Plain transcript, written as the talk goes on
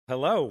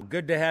Hello,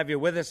 good to have you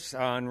with us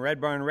on Red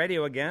Barn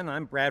Radio again.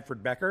 I'm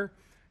Bradford Becker.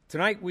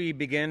 Tonight we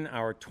begin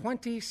our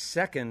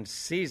 22nd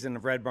season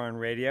of Red Barn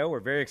Radio.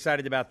 We're very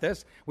excited about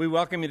this. We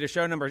welcome you to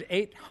show number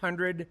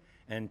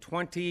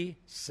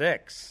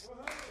 826.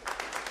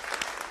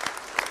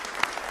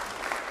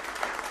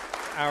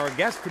 Our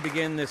guest to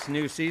begin this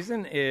new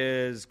season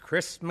is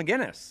Chris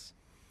McGinnis.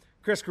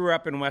 Chris grew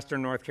up in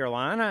western North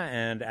Carolina,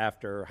 and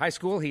after high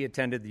school, he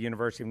attended the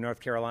University of North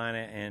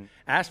Carolina in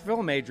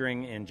Asheville,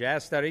 majoring in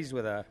jazz studies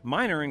with a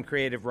minor in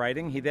creative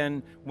writing. He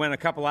then went a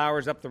couple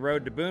hours up the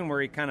road to Boone,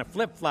 where he kind of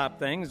flip-flopped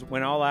things,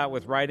 went all out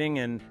with writing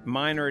and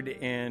minored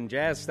in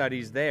jazz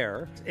studies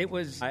there. It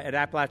was at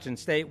Appalachian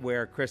State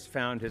where Chris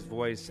found his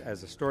voice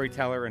as a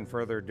storyteller and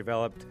further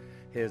developed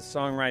his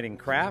songwriting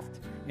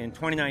craft. In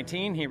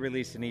 2019, he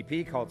released an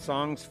EP called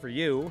Songs for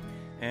You,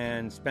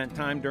 and spent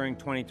time during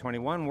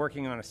 2021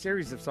 working on a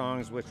series of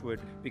songs which would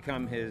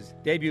become his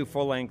debut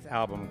full-length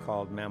album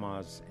called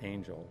Mamaw's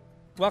Angel.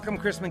 Welcome,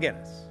 Chris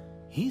McGinnis.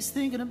 He's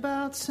thinking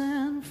about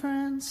San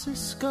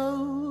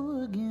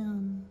Francisco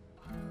again.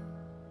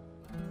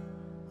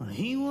 When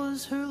he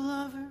was her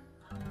lover,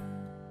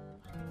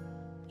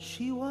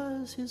 she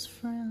was his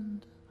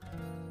friend.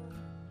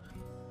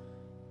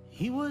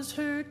 He was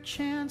her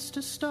chance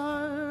to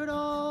start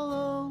all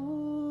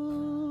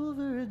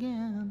over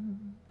again.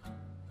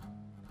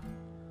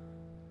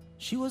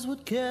 She was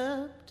what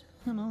kept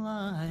him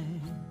alive.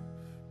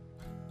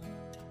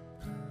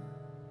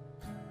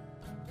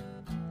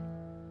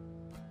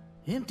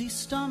 Empty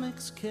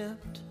stomachs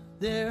kept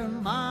their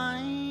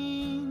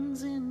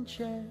minds in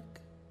check.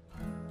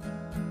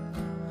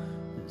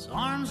 His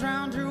arms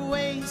round her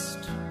waist,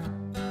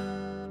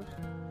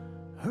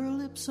 her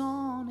lips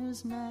on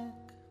his neck.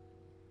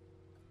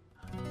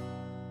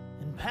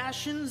 In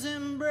passion's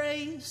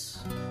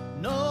embrace,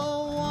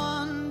 no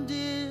one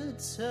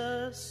did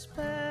suspect.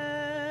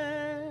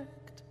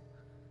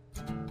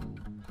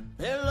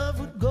 Their love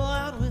would go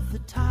out with the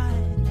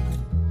tide.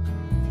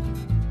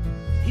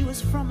 He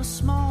was from a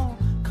small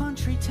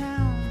country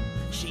town.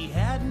 She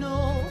had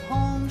no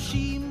home,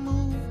 she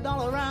moved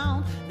all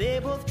around. They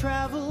both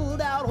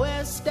traveled out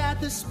west at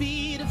the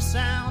speed of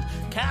sound.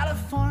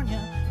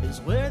 California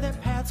is where their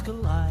paths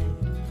collide.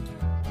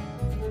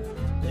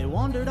 They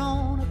wandered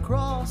on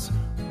across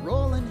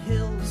rolling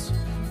hills,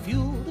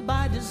 fueled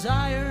by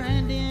desire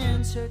and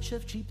in search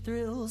of cheap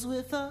thrills.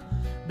 With a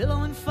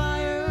billowing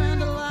fire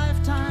and a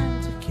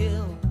lifetime to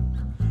kill,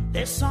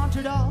 they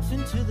sauntered off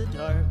into the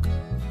dark.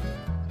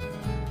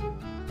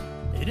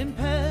 In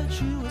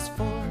impetuous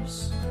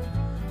force,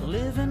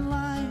 living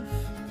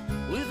life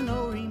with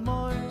no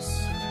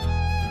remorse,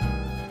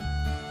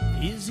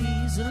 is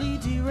easily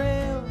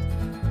derailed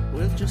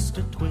with just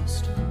a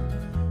twist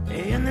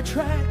in the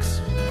tracks.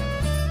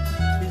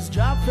 His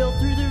job fell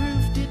through the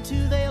roof, did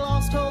too. They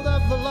lost hold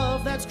of the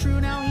love that's true.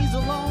 Now he's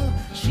alone,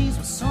 she's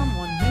with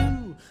someone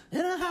new,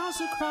 in a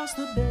house across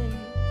the bay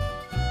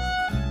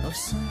of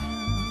San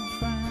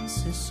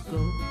Francisco.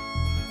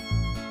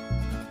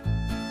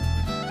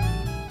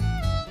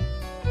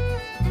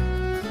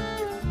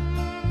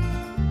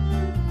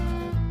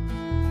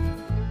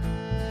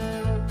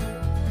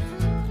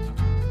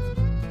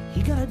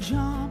 He got a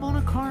job on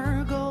a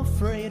cargo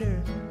freighter.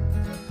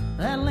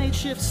 That late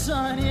shift,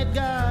 son, it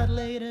got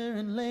later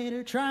and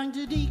later, trying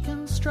to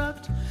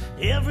deconstruct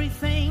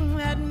everything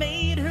that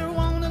made her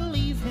want to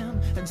leave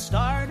him and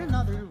start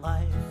another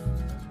life.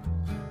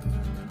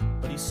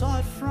 But he saw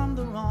it from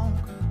the wrong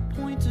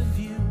point of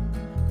view.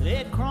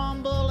 They'd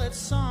crumble at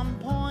some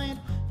point,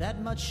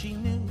 that much she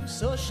knew.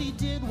 So she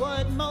did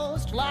what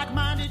most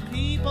like-minded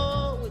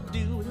people would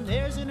do. When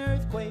there's an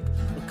earthquake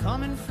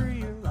coming for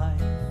your life,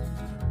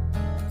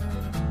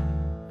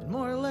 and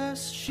more or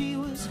less she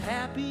was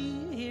happy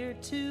here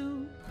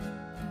too.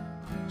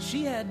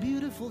 She had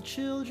beautiful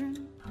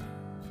children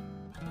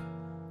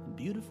and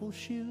beautiful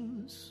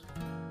shoes.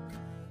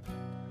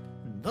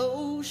 And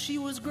though she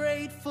was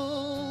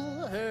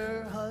grateful,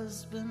 her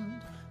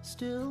husband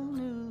still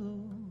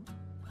knew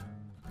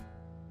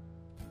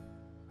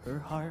her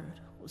heart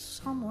was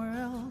somewhere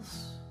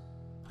else.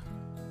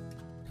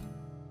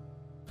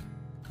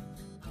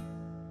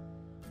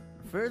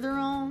 Further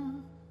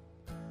on,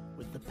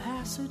 with the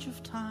passage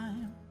of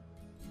time,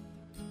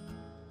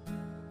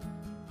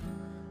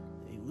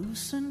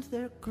 loosened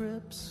their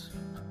grips,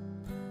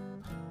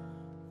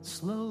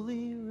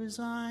 slowly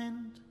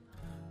resigned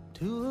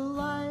to a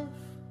life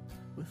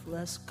with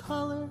less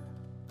color,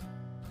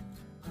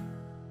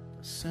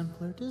 a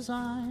simpler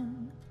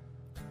design.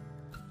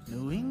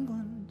 New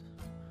England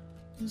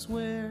is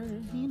where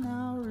he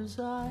now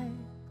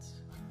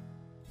resides.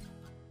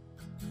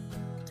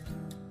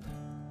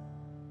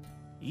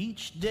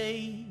 Each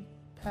day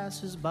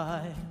passes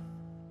by.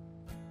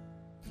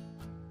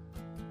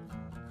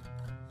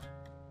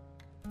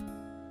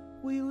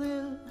 We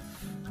live,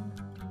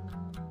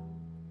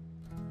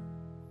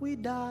 we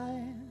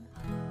die,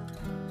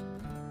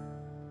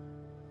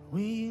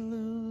 we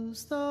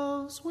lose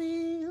those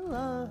we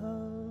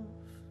love,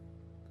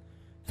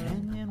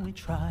 and then we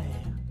try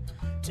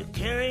to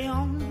carry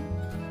on.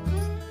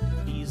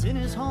 He's He's in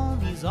his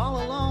home, he's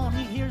all alone.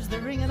 He hears the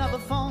ringing of a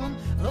phone.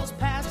 Those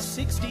past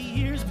 60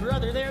 years,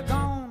 brother, they're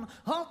gone.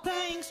 All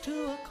thanks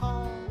to a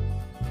call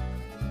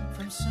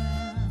from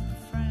San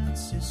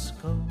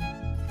Francisco.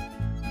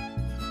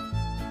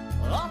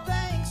 All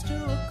thanks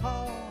to a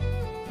call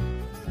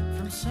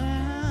from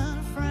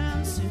San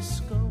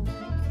Francisco.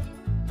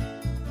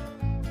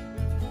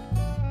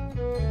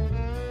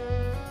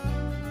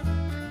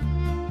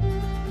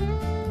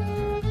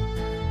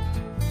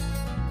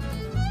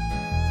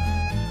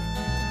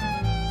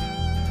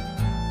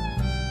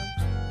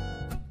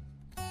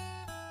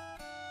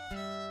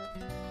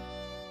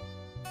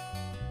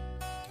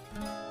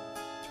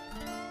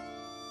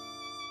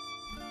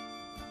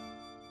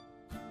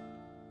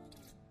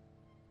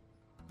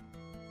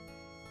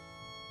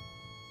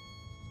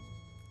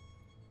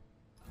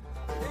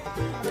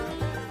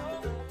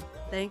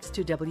 Thanks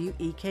to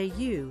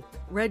WEKU,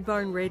 Red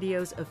Barn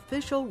Radio's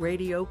official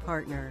radio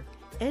partner,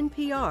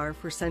 NPR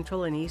for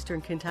Central and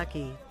Eastern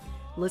Kentucky.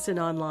 Listen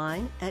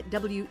online at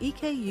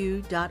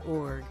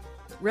weku.org.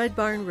 Red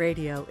Barn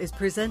Radio is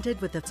presented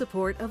with the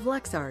support of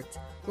LexArts,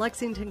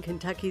 Lexington,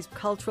 Kentucky's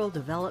cultural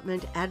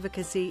development,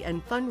 advocacy,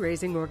 and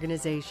fundraising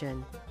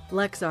organization.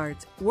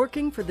 LexArts,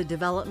 working for the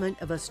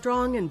development of a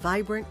strong and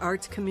vibrant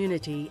arts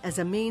community as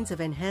a means of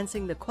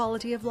enhancing the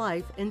quality of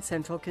life in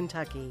Central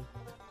Kentucky.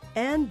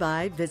 And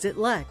by Visit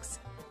Lex,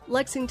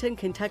 Lexington,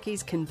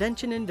 Kentucky's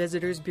Convention and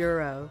Visitors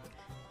Bureau.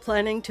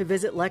 Planning to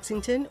visit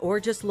Lexington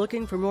or just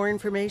looking for more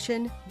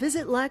information?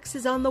 Visit Lex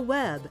is on the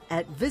web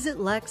at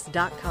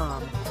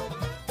visitlex.com.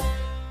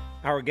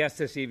 Our guest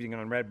this evening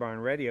on Red Barn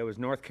Radio is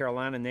North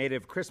Carolina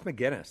native Chris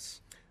McGinnis.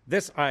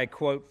 This I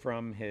quote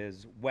from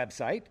his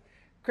website.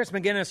 Chris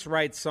McGinnis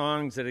writes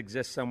songs that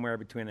exist somewhere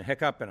between a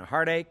hiccup and a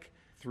heartache.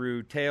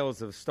 Through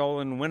tales of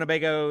stolen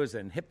Winnebagos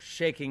and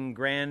hip-shaking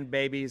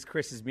grandbabies,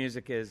 Chris's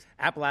music is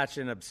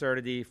Appalachian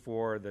absurdity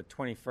for the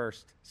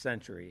 21st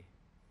century.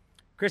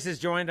 Chris is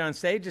joined on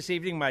stage this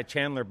evening by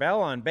Chandler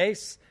Bell on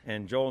bass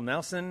and Joel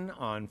Nelson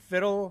on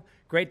fiddle.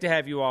 Great to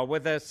have you all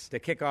with us to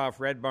kick off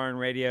Red Barn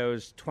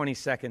Radio's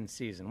 22nd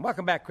season.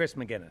 Welcome back, Chris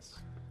McGinnis.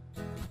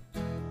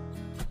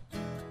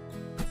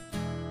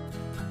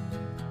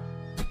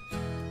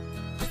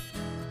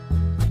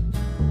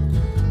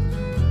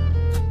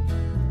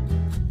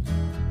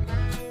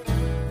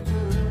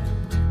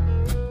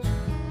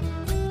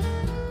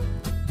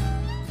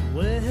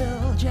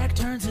 Jack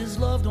turns his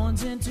loved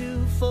ones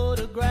into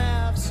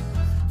photographs,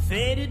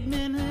 faded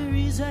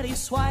memories that he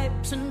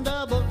swipes and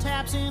double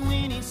taps. And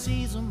when he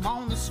sees them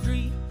on the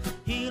street,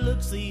 he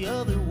looks the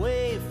other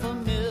way.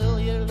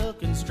 Familiar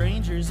looking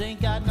strangers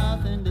ain't got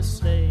nothing to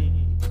say.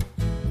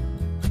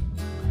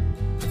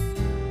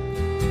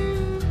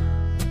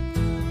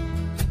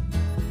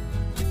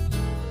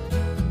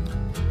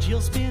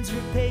 Jill spends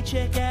her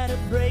paycheck at a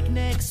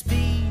breakneck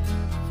speed.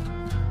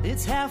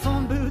 It's half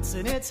on boots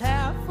and it's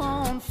half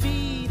on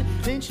feed.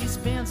 Then she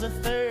spends a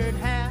third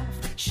half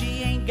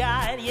she ain't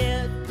got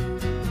yet,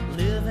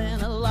 living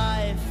a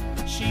life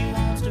she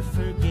wants to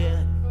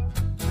forget.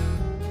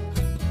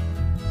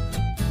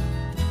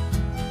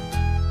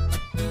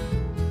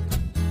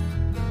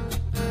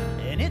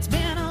 And it's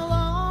been a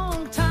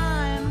long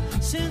time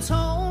since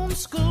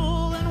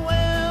homeschooling.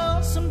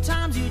 Well,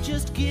 sometimes you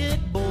just get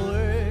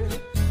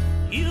bored.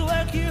 You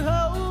work your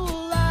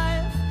whole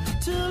life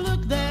to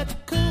look that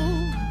cool.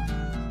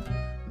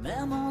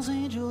 Mamaw's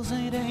angels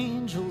ain't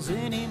angels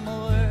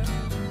anymore.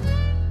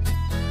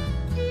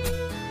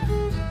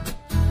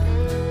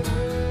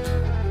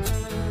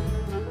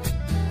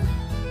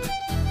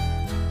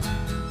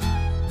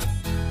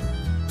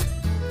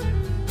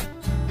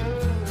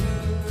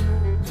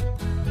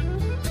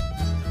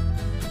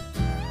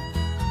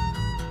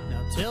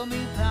 Now tell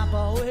me,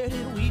 Papa, where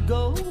did we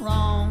go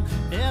wrong?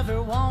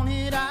 Never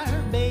wanted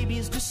our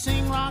babies to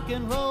sing rock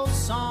and roll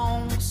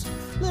songs.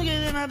 Look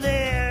at them up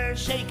there,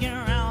 shaking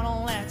around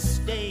on that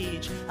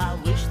stage. I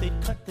wish they'd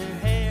cut their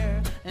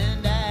hair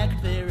and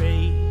act their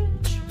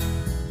age.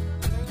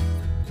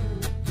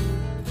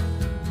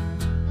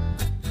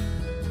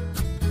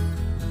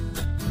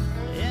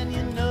 And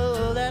you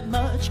know that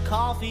much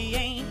coffee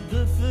ain't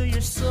good for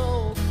your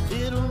soul.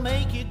 It'll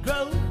make you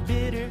grow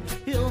bitter,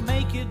 it'll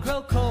make you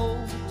grow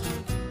cold.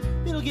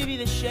 It'll give you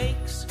the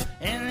shakes,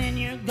 and then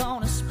you're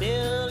gonna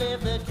spill.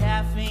 If the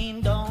caffeine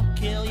don't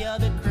kill you,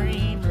 the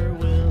creamer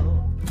will.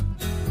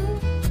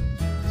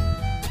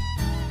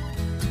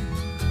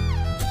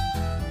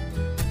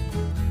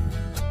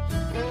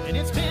 And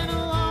it's been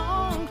a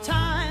long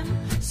time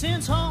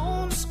since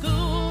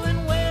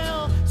homeschooling.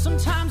 Well,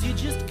 sometimes you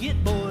just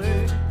get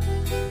bored.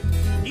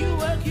 You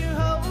work your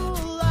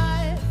whole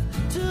life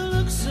to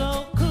look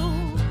so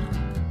cool.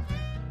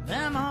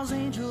 Mama's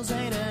angels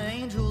ain't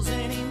angels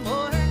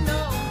anymore.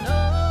 No, no.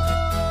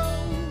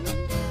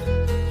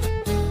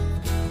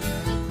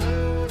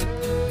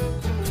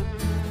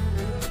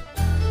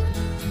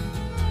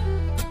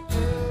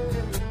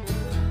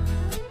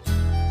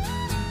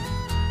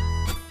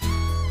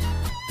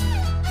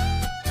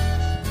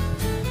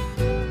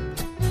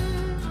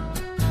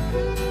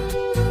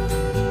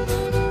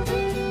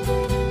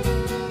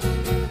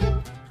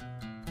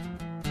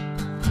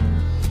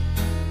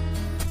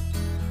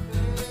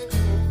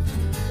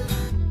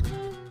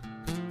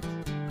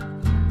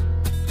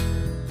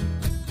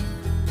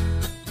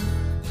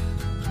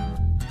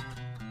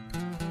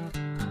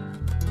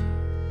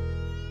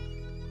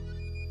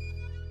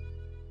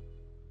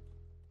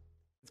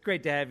 It's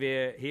great to have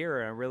you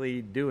here. I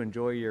really do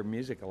enjoy your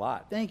music a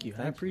lot. Thank you.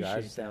 I appreciate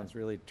guys. that. Sounds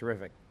really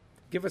terrific.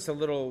 Give us a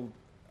little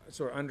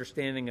sort of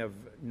understanding of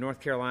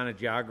North Carolina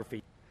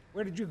geography.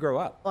 Where did you grow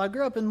up? Well, I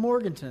grew up in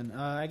Morganton.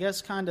 I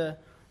guess kind of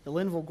the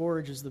Linville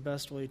Gorge is the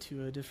best way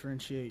to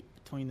differentiate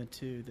between the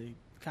two. They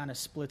kind of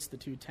splits the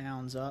two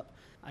towns up.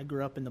 I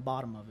grew up in the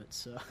bottom of it,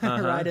 so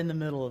right in the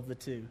middle of the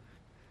two.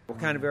 What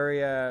kind of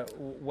area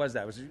was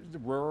that? Was it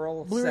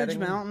rural Blue setting?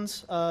 Ridge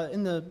Mountains,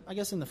 in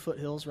the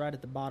foothills, right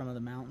at the bottom of the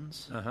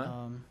mountains.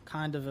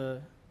 Kind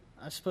of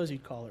I suppose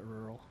you'd call it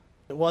rural.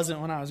 It wasn't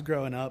when I was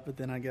growing up, but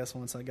then I guess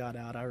once I got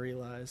out, I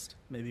realized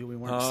maybe we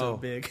weren't so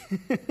big.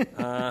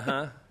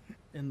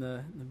 In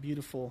the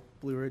beautiful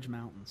Blue Ridge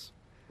Mountains.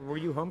 Were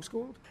you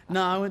homeschooled?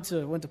 No, I went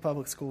to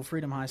public school,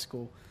 Freedom High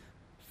School.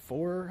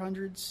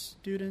 400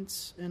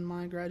 students in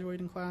my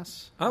graduating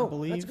class. I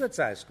believe. That's a good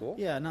sized school.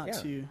 Yeah, not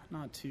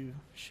too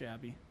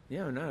shabby.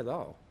 Yeah, not at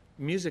all.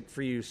 Music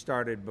for you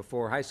started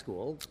before high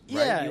school,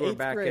 right? Yeah, You were 8th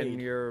back grade. in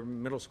your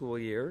middle school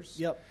years.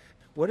 Yep.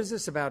 What is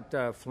this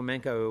about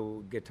flamenco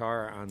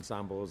guitar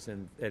ensembles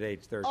at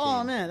age 13?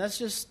 Oh man, that's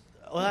just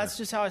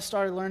how I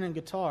started learning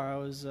guitar. I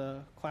was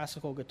a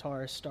classical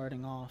guitarist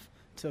starting off.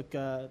 Took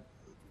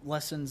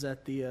lessons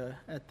at the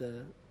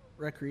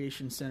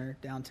recreation center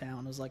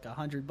downtown. It was like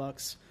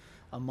 $100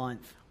 a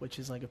month, which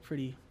is like a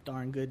pretty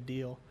darn good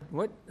deal.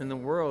 What in the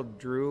world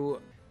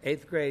drew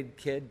 8th grade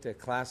kid to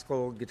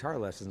classical guitar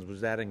lessons?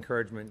 Was that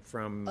encouragement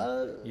from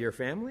your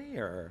family,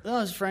 or? That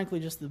was frankly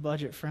just the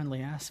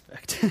budget-friendly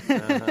aspect.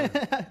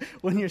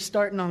 When you're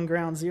starting on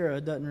ground zero,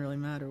 it doesn't really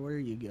matter where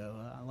you go.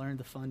 I learned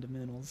the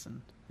fundamentals,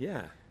 and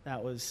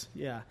that was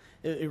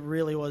it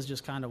really was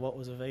just kind of what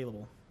was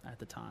available at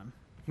the time.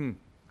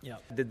 Yeah.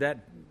 Did that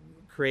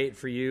create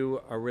for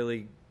you a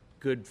really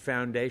good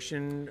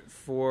foundation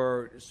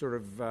for sort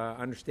of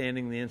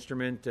understanding the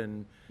instrument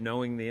and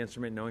knowing the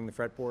instrument, knowing the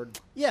fretboard?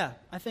 Yeah,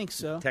 I think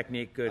so.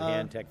 Technique, good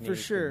hand technique. For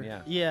sure.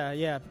 And,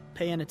 Yeah.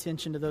 Paying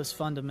attention to those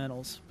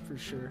fundamentals, for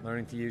sure.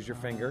 Learning to use your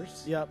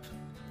fingers. Yep.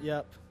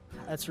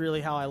 That's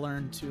really how I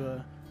learned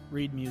to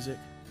read music.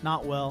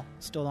 Not well,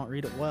 still don't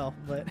read it well,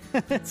 but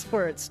that's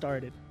where it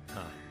started.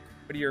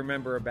 What do you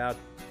remember about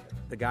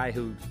the guy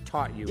who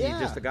taught you? Yeah.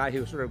 Just the guy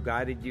who sort of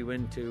guided you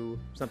into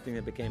something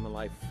that became a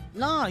life?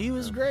 No, he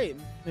was great.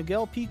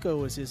 Miguel Pico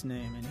was his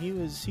name, and he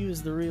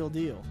was the real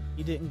deal.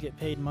 He didn't get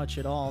paid much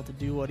at all to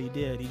do what he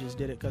did. He just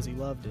did it because he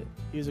loved it.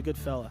 He was a good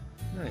fella.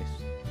 Nice.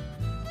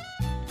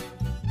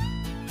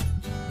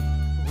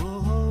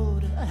 Whoa,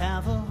 to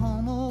have a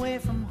home away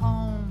from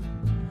home,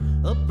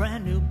 a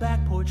brand new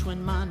back porch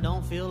when mine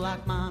don't feel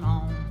like mine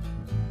own.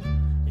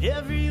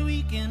 Every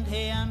weekend,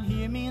 hey, I'm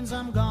here means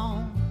I'm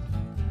gone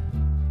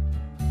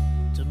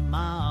to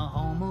my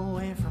home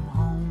away from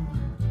home.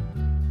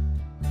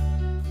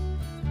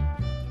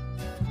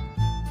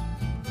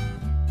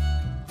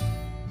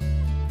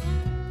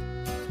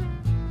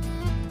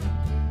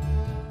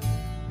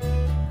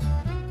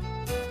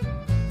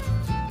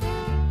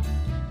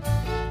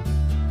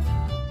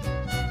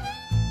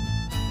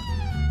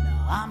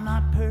 Now I'm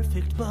not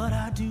perfect, but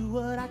I do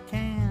what I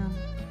can.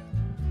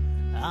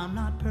 I'm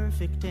not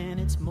perfect and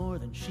it's more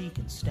than she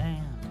can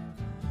stand.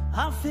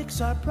 I'll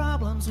fix our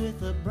problems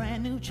with a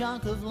brand new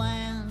chunk of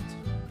land,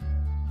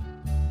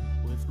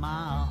 with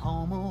my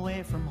home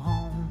away from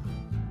home.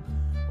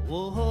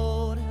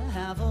 Whoa, to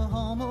have a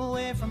home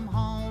away from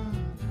home.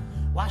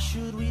 Why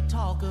should we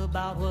talk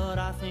about what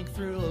I think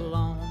through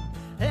alone?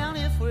 And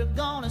if we're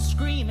gonna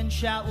scream and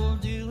shout, we'll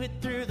do it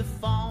through the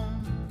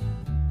phone.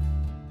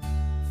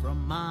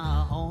 From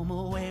my home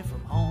away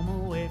from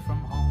home away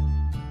from home.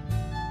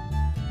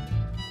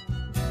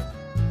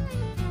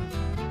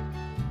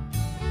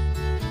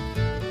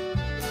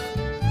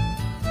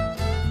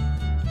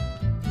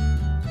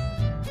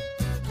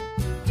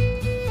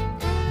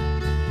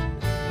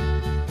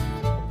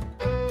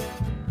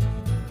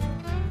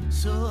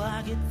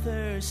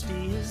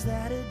 Thirsty, is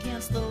that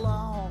against the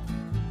law?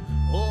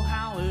 Oh,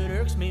 how it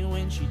irks me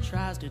when she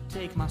tries to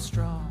take my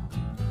straw.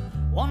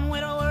 One way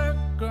to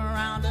work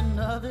around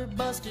another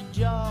busted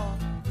jaw.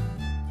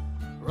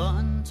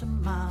 Run to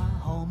my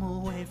home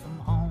away from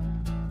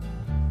home.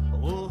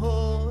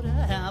 Oh, to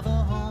have a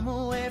home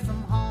away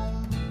from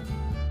home.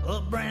 A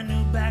brand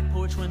new back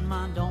porch when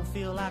mine don't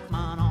feel like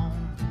mine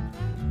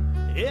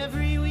own.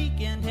 Every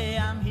weekend, hey,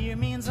 I'm here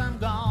means I'm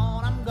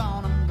gone, I'm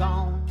gone, I'm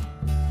gone.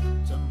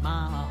 To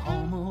my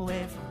home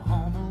away from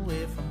home,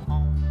 away from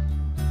home.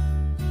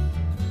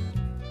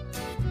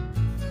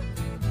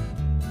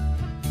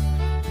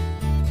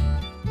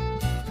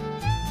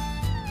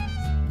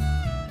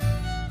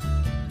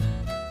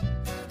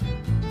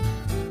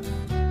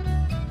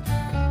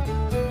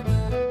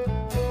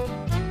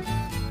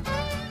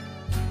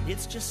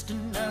 It's just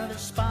another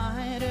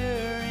spider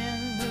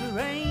in the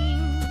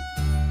rain.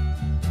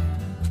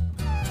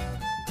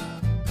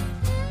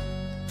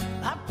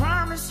 I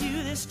promise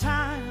you this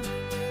time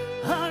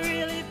I'll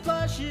really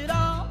flush it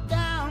all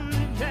down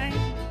the drain.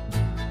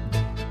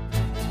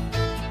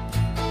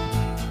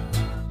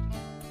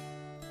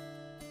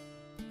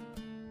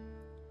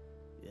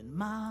 In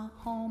my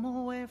home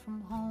away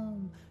from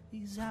home,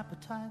 these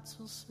appetites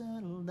will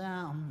settle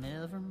down,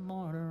 never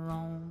more to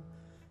roam.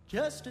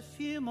 Just a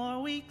few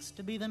more weeks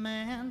to be the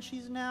man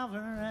she's never,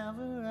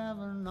 ever,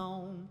 ever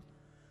known.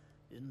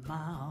 In my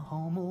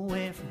home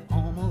away from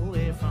home,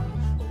 away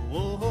from,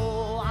 oh,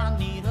 oh, I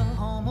need a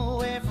home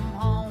away from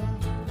home.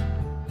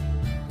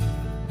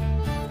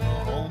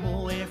 A home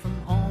away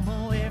from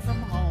home, away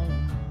from home.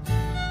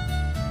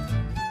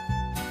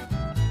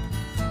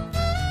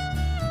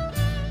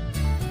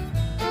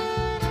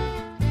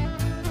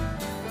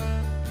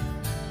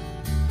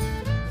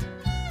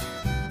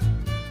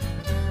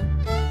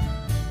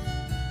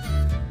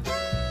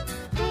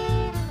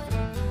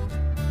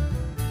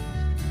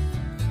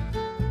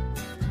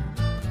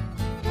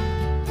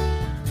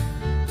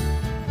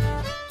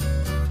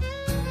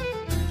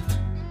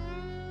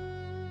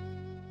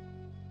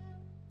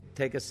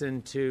 Take us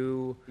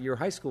into your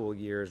high school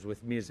years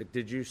with music.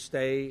 Did you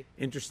stay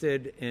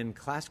interested in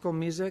classical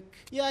music?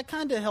 Yeah, I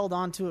kind of held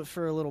on to it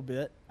for a little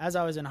bit. As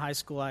I was in high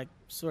school, I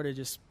sort of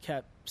just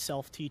kept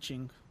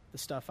self-teaching the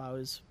stuff I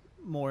was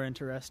more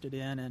interested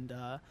in, and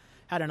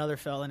had another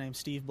fella named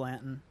Steve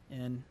Blanton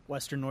in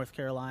Western North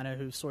Carolina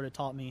who sort of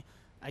taught me,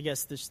 I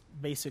guess, this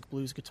basic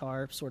blues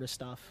guitar sort of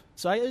stuff.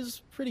 So it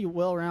was pretty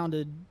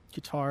well-rounded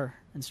guitar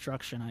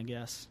instruction, I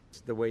guess.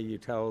 The way you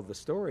tell the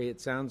story,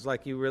 it sounds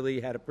like you really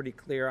had a pretty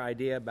clear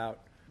idea about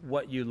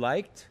what you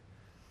liked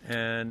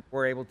and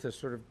were able to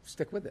sort of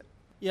stick with it.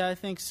 Yeah, I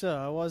think so.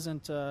 I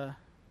wasn't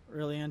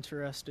really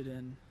interested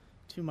in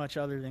too much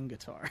other than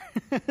guitar.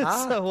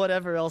 So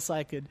whatever else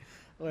I could,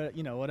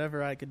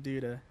 whatever I could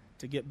do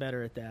to get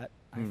better at that,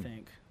 I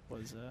think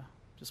was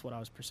just what I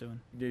was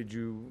pursuing. Did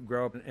you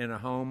grow up in a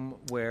home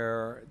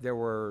where there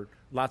were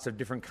lots of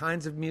different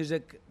kinds of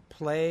music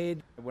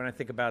played? When I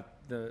think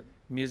about the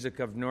music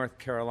of North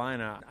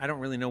Carolina, I don't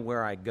really know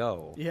where I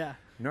go. Yeah.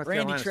 North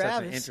Randy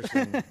Carolina is such an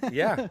interesting...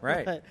 Yeah,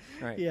 right.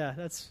 Right.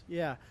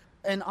 Yeah.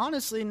 And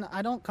honestly,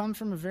 I don't come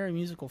from a very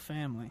musical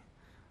family.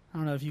 I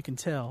don't know if you can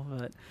tell,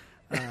 but...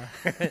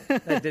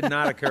 That did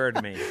not occur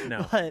to me,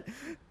 no. But,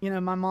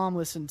 my mom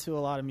listened to a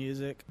lot of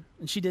music,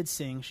 and she did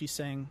sing. She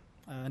sang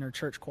in her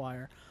church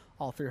choir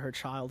all through her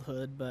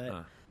childhood,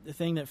 but the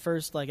thing that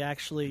first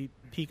actually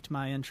piqued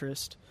my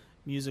interest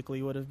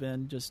musically would have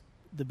been just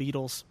the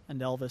Beatles and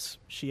Elvis.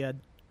 She had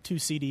 2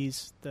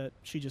 CDs that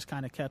she just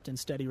kind of kept in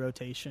steady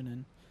rotation,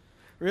 and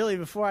really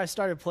before I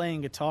started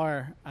playing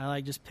guitar,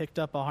 I just picked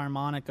up a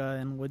harmonica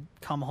and would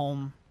come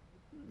home,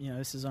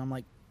 this is I'm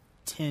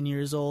 10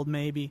 years old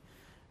maybe,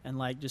 and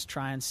just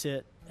try and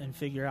sit and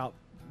figure out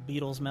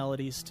Beatles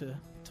melodies to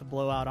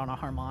blow out on a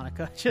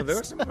harmonica. Well, there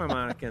was some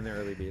harmonica in the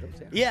early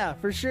Beatles. Yeah,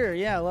 for sure.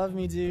 Yeah, Love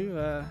Me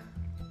Do.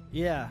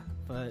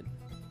 But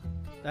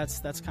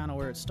that's kind of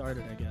where it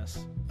started, I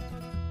guess.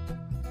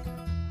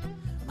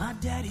 My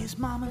daddy's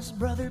mama's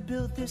brother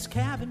built this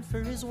cabin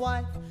for his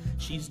wife.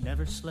 She's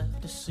never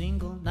slept a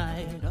single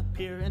night up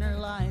here in her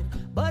life.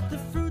 But the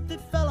fruit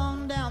that fell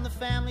on down the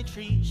family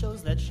tree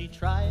shows that she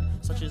tried.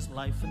 Such is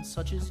life and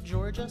such is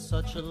Georgia,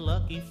 such a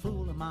lucky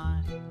fool am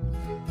I.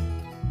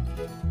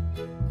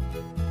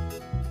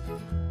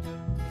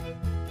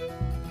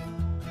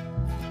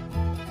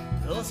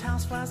 Those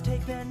houseflies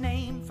take their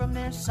name from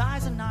their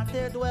size and not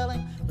their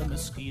dwelling. The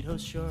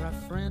mosquitoes sure are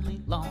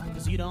friendly, long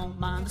as you don't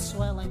mind the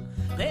swelling.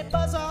 They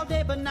buzz all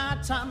day but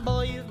nighttime,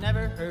 boy, you've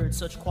never heard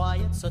such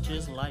quiet. Such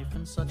is life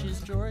and such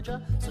is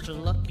Georgia, such a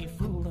lucky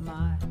fool am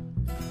I.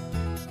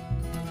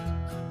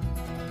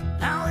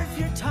 Now if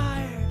you're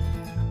tired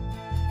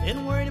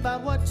and worried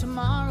about what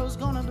tomorrow's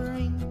gonna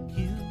bring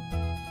you,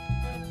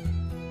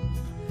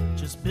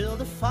 just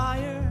build a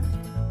fire,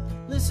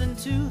 listen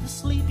to the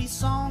sleepy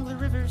song the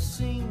river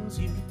sings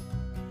you.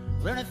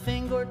 Learn a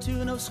thing or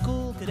two no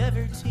school could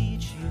ever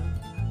teach you.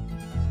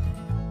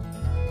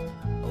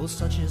 Oh,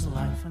 such is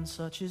life and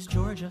such is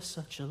Georgia,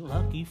 such a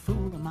lucky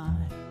fool am I.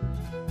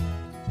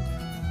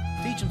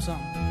 Teach 'em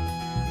something.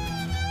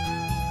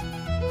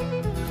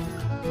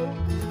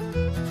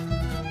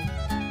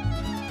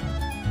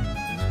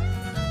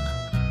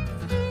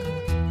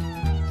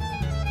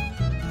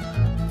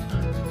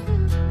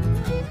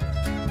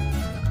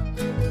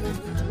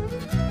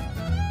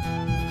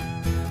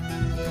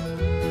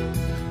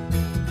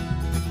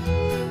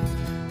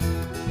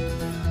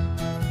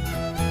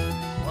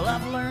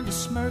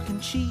 Smirk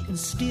and cheat and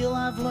steal,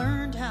 I've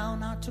learned how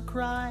not to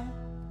cry.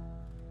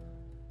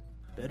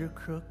 Better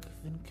crook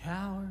than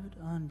coward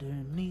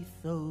underneath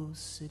those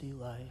city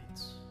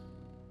lights.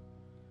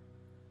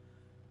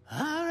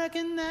 I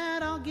reckon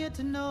that I'll get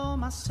to know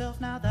myself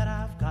now that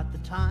I've got the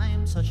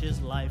time. Such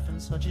is life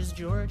and such is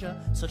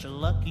Georgia, such a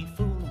lucky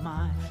fool am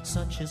I.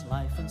 Such is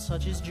life and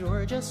such is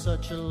Georgia,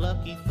 such a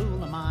lucky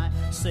fool am I.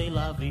 Say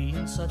la vie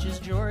and such is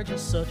Georgia,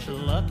 such a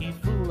lucky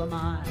fool am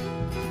I.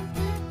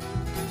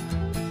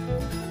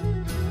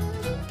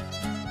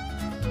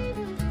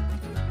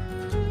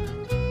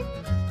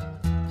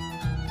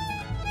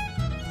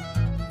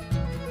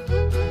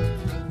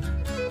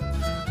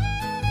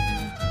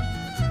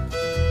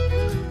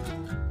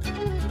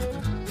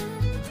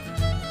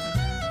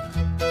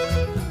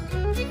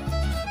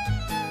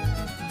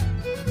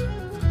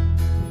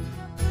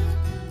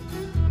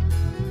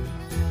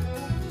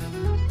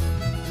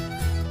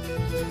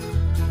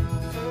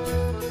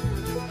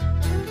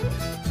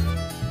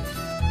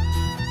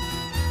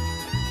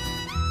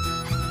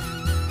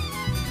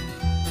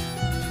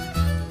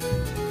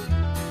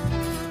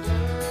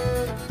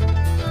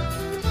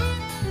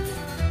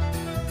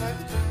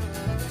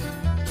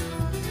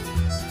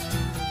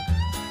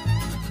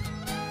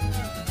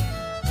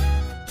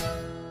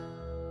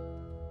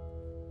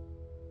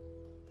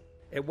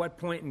 At what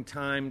point in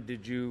time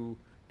did you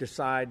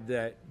decide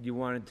that you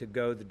wanted to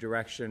go the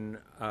direction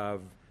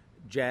of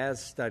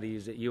jazz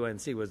studies at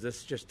UNC? Was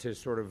this just to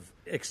sort of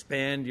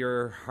expand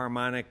your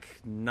harmonic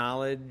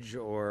knowledge,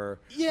 or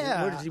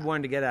what did you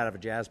want to get out of a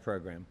jazz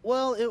program?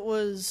 Well, it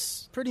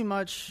was pretty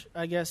much,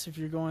 I guess, if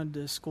you're going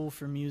to school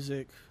for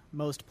music,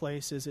 most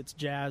places it's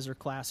jazz or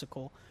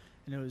classical.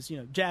 And it was,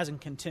 jazz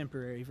and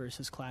contemporary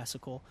versus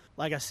classical.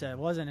 Like I said, I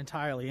wasn't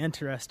entirely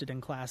interested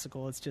in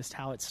classical. It's just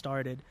how it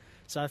started.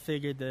 So I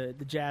figured the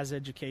jazz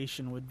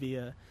education would be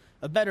a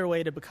better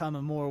way to become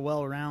a more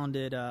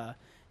well-rounded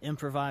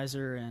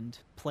improviser and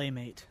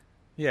playmate.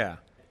 Yeah.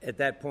 At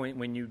that point,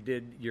 when you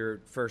did your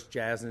first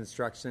jazz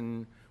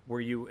instruction,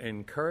 were you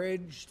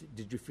encouraged?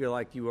 Did you feel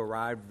like you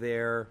arrived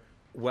there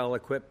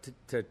well-equipped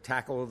to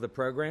tackle the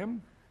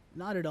program?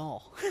 Not at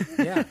all.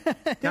 Yeah.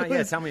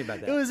 Tell me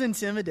about that. It was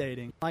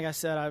intimidating. Like I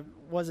said, I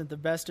wasn't the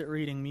best at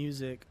reading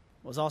music.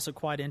 Was also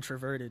quite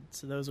introverted,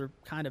 so those were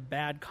kind of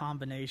bad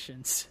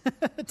combinations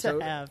to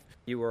have.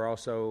 You were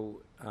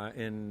also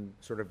in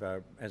sort of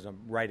as a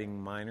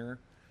writing minor.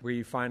 Were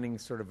you finding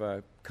sort of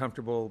a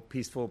comfortable,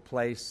 peaceful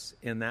place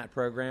in that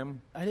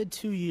program? I did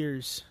 2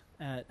 years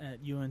at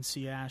UNC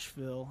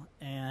Asheville,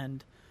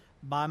 and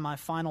by my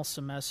final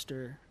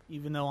semester,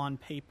 even though on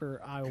paper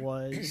I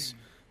was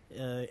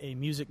a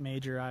music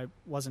major, I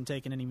wasn't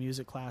taking any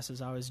music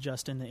classes. I was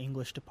just in the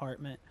English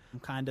department.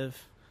 I'm kind of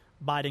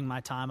biding my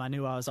time. I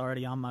knew I was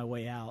already on my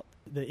way out.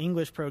 The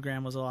English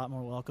program was a lot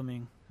more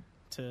welcoming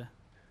to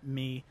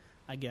me,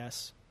 I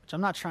guess, which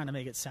I'm not trying to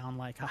make it sound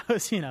like I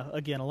was,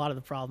 again, a lot of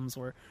the problems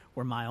were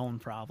my own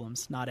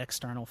problems, not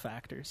external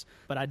factors.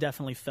 But I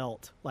definitely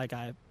felt like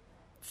I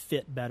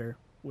fit better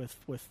with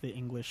the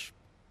English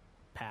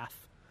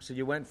path. So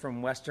you went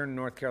from Western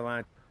North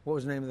Carolina. What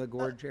was the name of the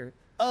gorge here?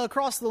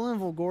 Across the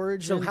Linville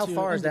Gorge. So how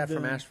far is that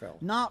from Asheville?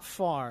 Not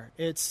far.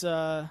 It's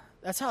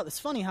it's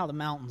funny how the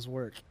mountains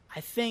work. I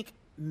think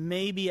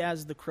maybe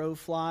as the crow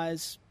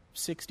flies,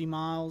 60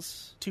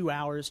 miles, 2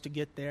 hours to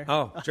get there.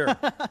 Oh, sure.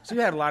 So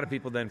you had a lot of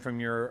people then from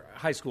your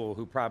high school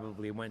who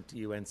probably went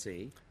to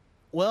UNC.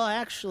 Well,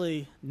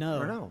 actually, no.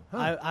 Or no?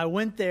 Huh. I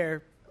went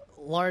there,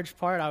 large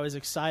part, I was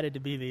excited to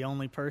be the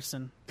only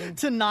person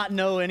to not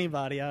know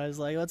anybody. I was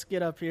like, let's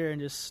get up here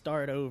and just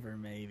start over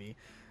maybe.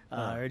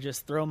 Or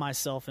just throw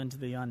myself into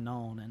the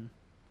unknown. And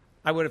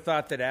I would have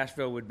thought that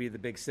Asheville would be the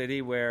big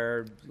city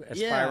where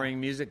aspiring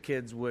music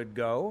kids would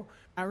go.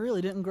 I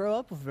really didn't grow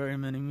up with very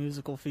many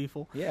musical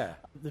people. Yeah.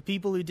 The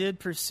people who did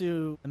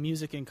pursue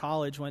music in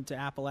college went to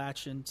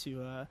Appalachian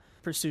to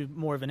pursue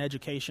more of an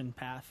education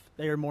path.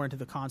 They were more into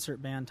the concert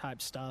band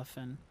type stuff.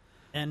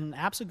 And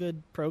App's a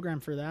good program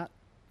for that,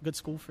 good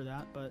school for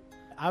that. But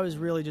I was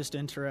really just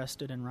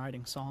interested in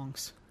writing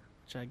songs,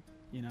 which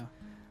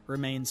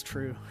remains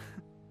true.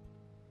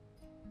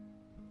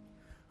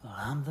 Well,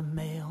 I'm the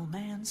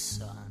mailman's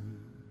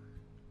son.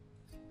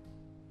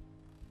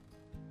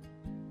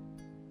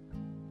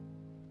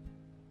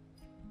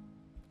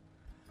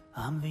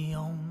 I'm the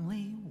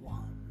only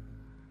one.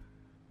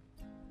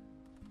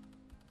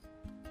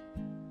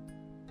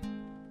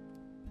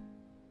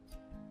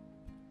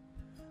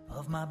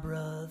 Of my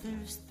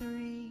brothers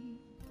 3,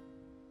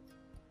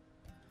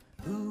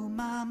 who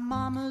my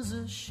mama's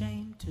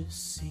ashamed to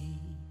see.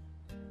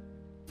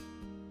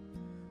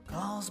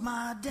 'Cause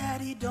my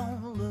daddy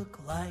don't look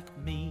like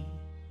me.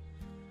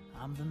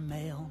 I'm the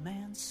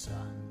mailman's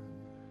son.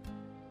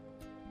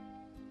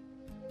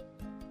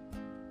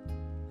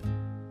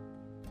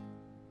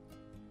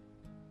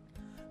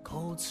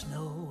 Cold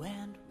snow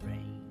and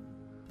rain,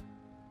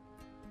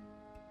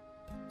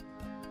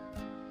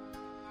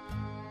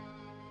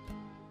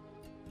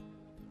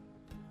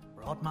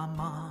 brought my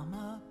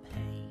mama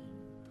pain.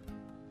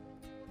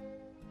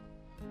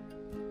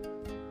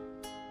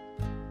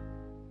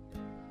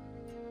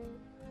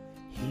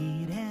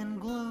 Heat and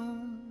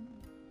gloom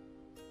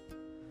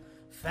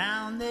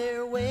found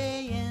their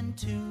way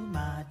into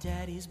my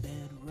daddy's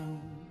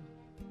bedroom.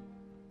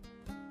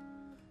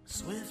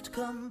 Swift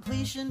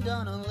completion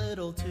done a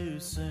little too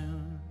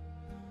soon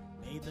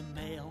made the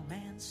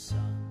mailman's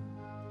son.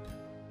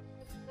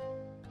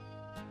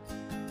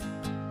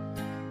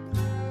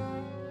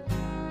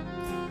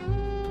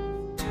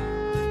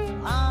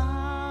 I'm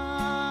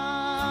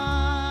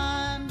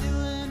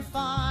doing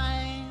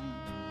fine,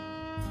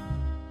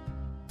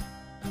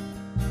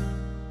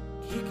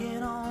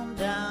 kicking on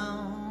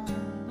down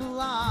the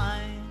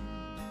line,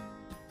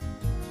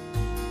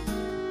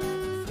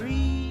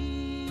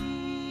 free,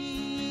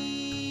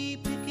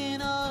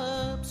 picking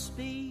up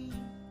speed.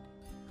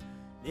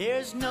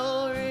 There's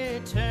no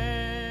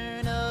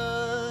return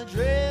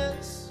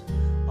address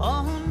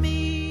on me.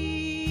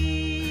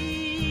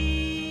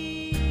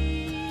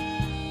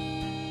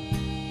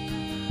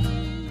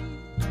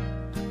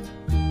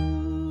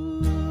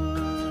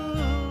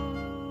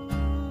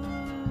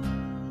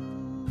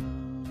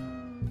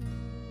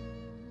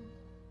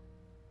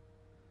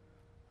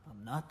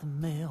 I'm not the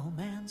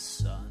mailman's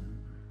son.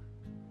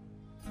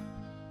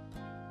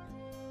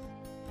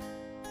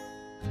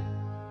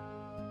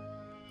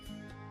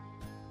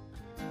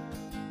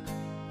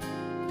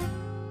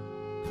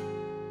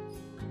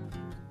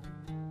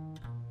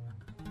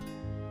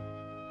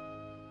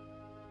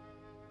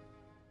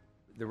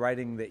 the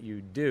writing that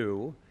you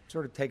do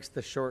sort of takes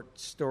the short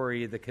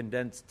story, the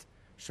condensed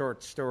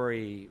short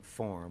story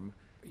form.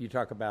 You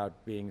talk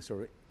about being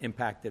sort of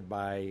impacted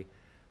by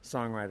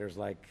songwriters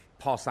like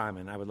Paul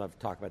Simon. I would love to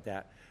talk about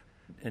that.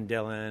 And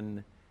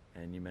Dylan,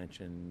 and you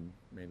mentioned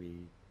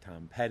maybe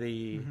Tom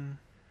Petty. Mm-hmm.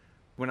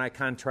 When I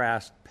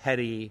contrast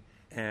Petty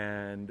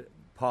and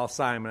Paul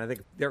Simon, I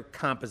think they're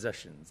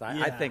compositions.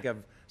 I think of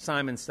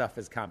Simon's stuff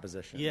as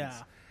compositions. Yeah.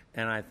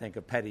 And I think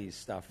of Petty's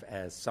stuff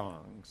as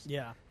songs.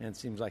 Yeah. And it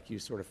seems like you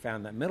sort of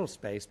found that middle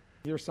space.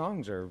 Your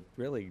songs are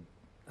really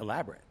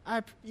elaborate.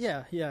 I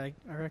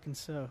reckon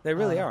so. They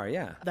really are,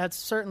 yeah. That's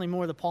certainly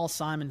more the Paul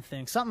Simon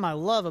thing. Something I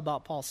love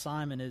about Paul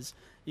Simon is,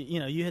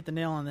 you hit the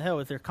nail on the head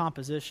with their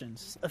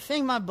compositions. A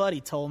thing my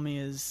buddy told me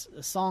is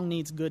a song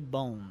needs good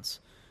bones,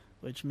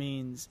 which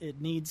means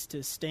it needs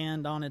to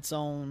stand on its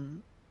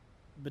own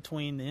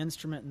between the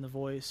instrument and the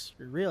voice,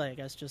 or really, I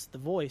guess, just the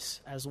voice,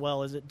 as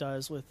well as it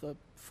does with a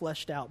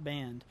fleshed-out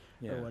band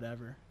or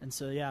whatever. And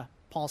so,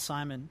 Paul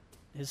Simon,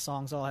 his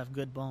songs all have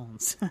good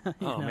bones.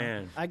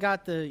 Man. I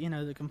got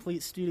the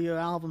complete studio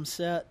album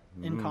set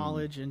in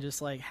college and just,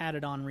 had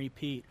it on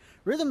repeat.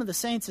 Rhythm of the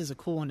Saints is a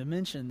cool one to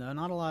mention, though.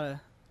 Not a lot of...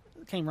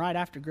 It came right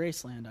after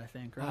Graceland, I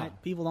think, right?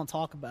 People don't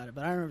talk about it,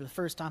 but I remember the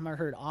first time I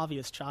heard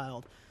Obvious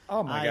Child.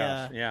 Oh, my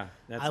gosh. Yeah,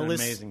 that's an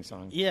amazing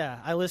song. Yeah,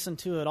 I listened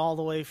to it all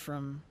the way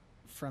from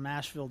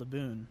Asheville to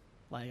Boone.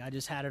 I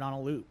just had it on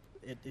a loop.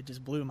 It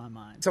just blew my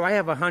mind. So I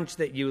have a hunch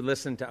that you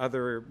listen to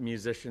other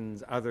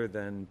musicians other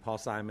than Paul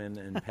Simon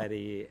and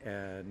Petty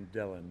and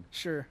Dylan.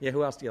 Sure. Yeah,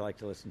 who else do you like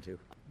to listen to?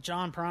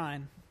 John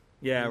Prine.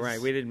 Yeah, right.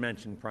 We didn't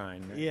mention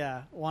Prine. Right?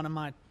 Yeah, one of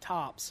my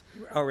tops.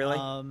 Oh, really?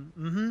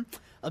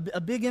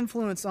 A big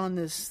influence on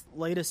this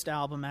latest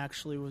album,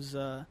 actually, was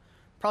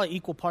probably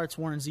equal parts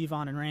Warren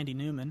Zevon and Randy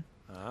Newman.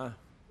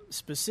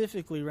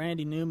 Specifically,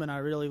 Randy Newman, I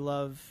really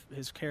love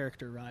his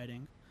character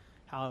writing.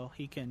 How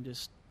he can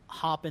just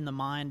hop in the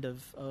mind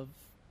of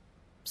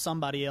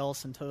somebody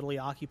else and totally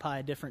occupy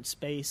a different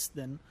space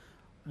than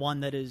one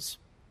that is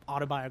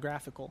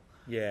autobiographical.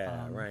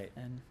 Yeah, right.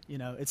 And,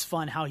 it's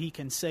fun how he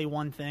can say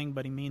one thing,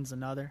 but he means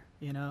another,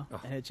 and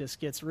it just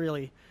gets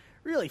really,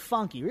 really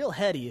funky, real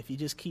heady if you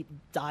just keep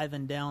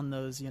diving down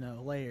those,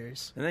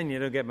 layers. And then you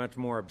don't get much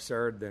more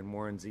absurd than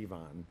Warren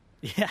Zevon.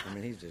 Yeah. I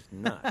mean, he's just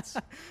nuts.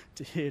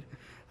 Dude,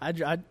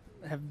 I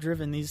have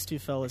driven these two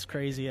fellas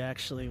crazy,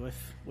 actually,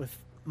 with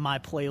my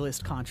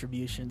playlist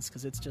contributions,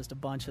 because it's just a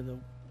bunch of the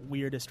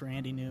weirdest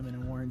Randy Newman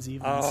and Warren Zevon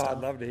stuff.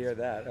 I'd love to hear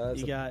that.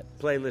 You got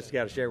playlist you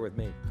got to share with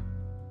me.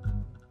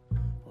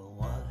 Well,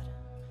 what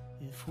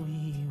if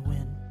we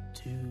went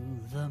to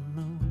the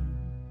moon,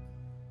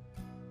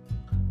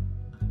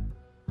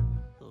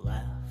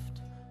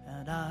 laughed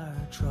at our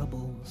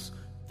troubles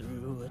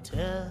through a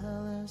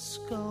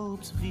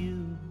telescope's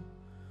view?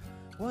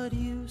 What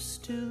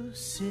used to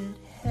sit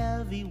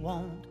heavy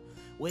won't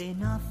weigh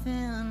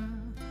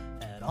nothing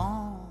at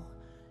all.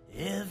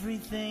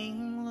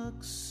 Everything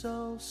looks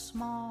so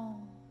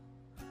small.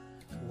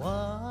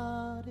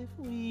 What if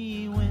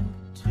we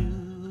went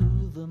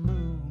to the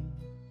moon?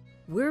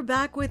 We're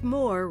back with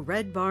more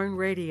Red Barn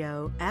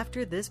Radio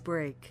after this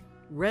break.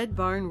 Red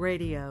Barn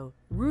Radio,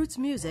 roots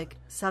music,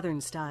 Southern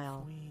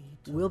style.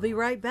 We'll be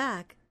right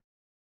back.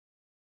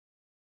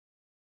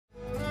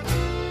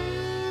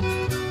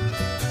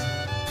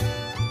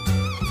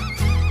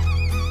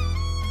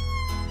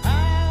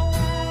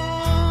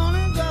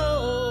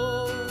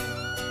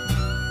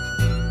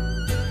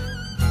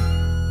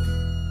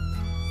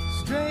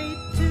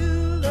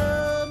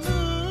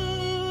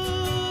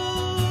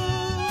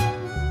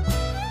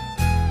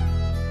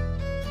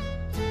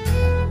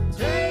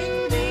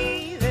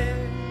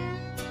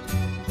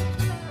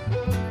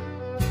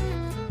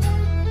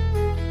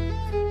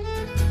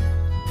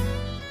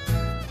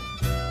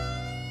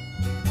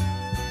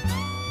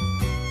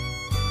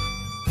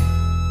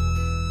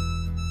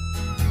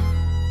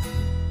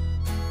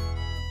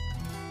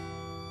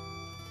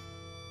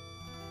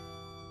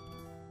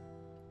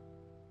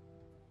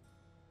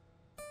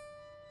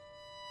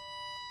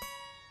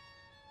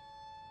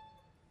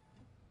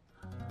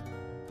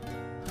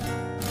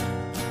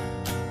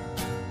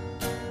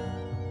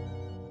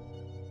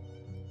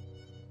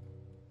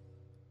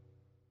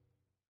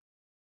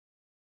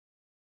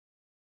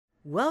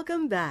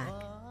 Welcome back.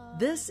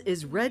 This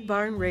is Red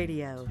Barn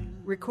Radio,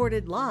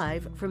 recorded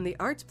live from the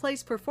Arts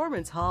Place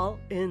Performance Hall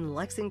in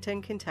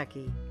Lexington,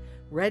 Kentucky.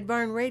 Red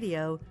Barn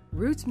Radio,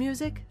 roots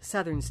music,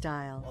 Southern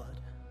style. What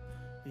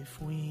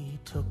if we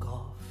took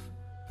off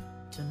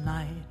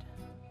tonight?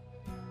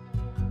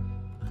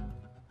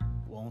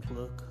 Won't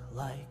look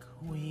like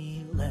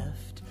we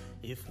left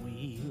if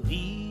we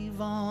leave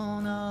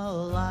on a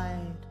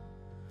light.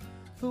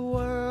 The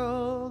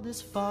world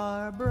is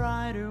far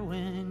brighter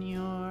when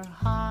you're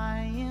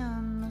high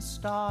in the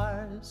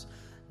stars.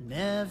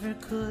 Never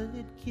could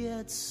it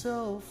get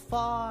so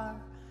far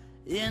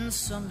in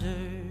some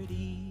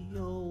dirty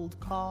old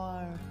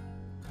car.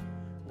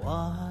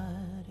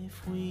 What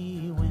if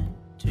we went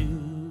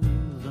to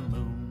the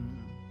moon?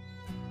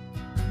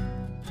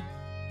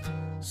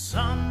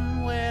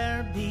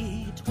 Somewhere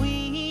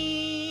between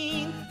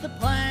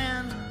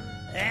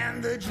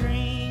and the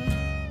dream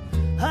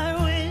I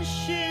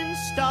wishing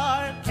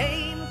star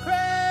came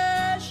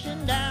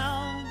crashing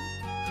down.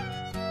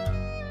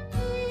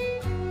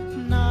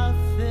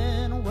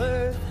 Nothing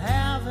worth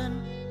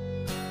having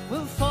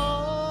will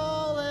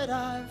fall at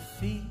our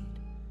feet.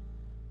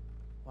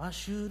 Why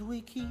should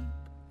we keep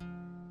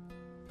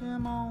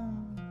them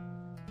on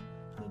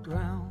the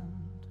ground?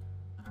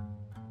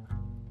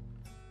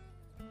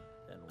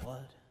 And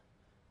what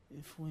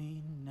if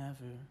we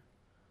never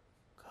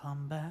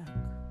come back?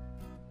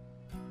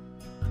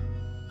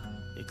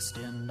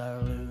 Extend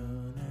our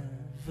lunar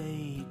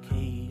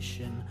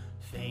vacation,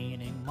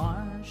 feigning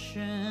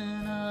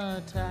Martian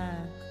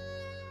attack.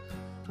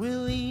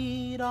 We'll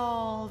eat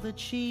all the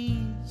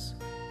cheese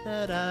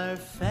that our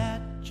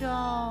fat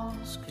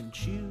jaws can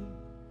chew.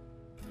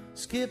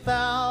 Skip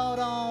out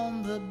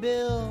on the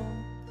bill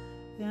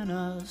in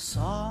a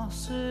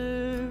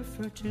saucer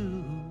for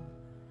two.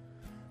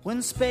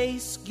 When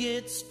space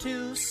gets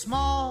too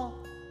small,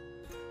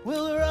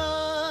 we'll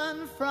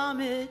run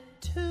from it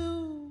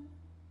too.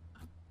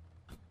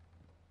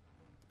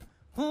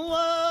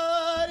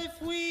 What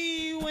if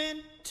we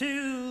went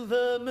to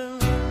the moon?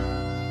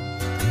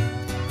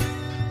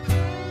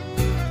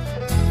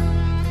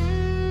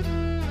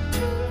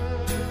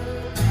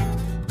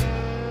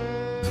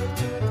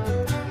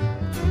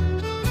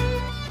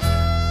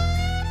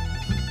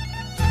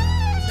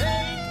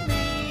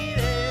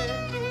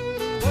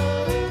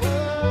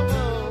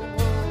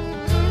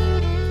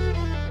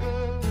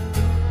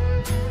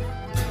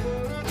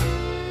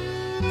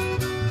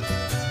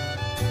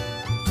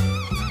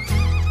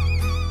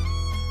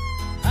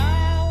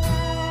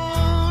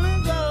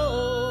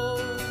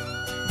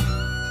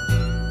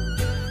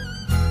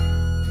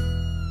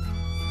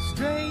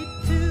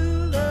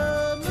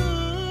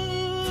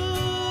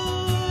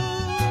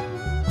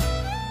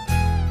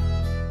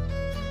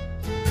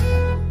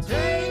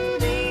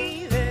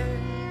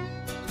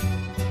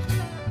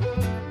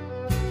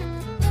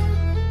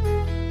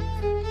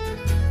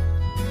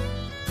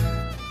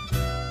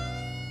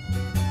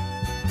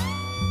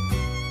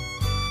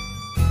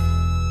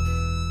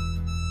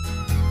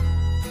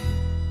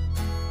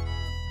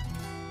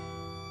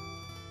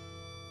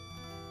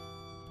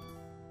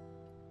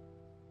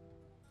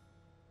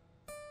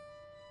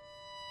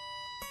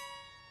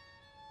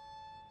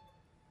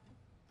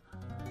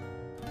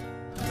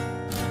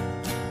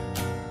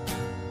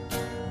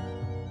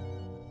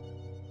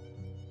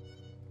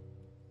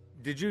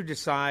 Did you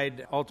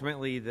decide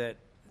ultimately that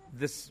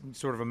this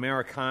sort of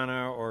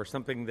Americana or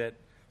something that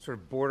sort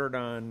of bordered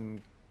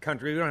on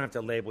country, you don't have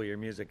to label your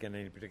music in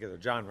any particular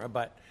genre,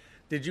 but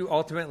did you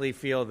ultimately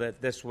feel that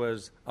this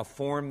was a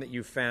form that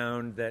you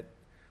found that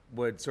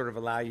would sort of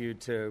allow you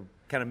to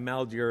kind of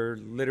meld your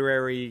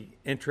literary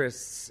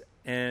interests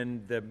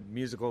and the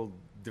musical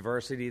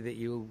diversity that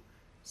you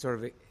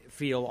sort of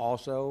feel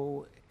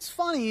also? It's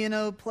funny,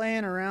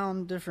 playing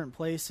around different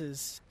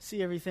places,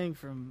 see everything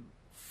from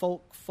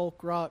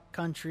folk rock,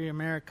 country,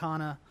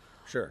 Americana,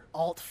 sure,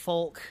 alt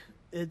folk.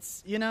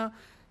 It's,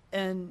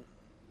 and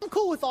I'm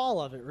cool with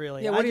all of it,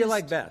 really. Yeah, what do you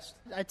like best?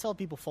 I tell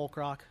people folk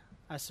rock,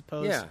 I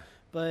suppose. Yeah.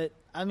 But,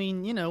 I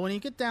mean, when you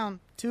get down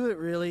to it,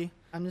 really,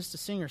 I'm just a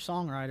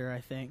singer-songwriter, I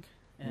think.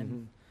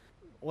 And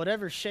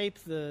whatever shape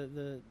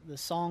the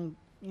song,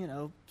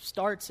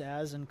 starts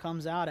as and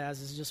comes out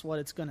as is just what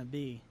it's going to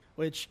be,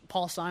 which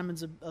Paul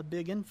Simon's a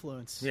big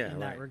influence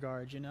in that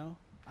regard,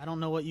 I don't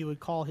know what you would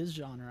call his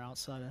genre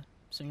outside of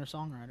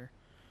singer-songwriter.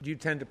 Do you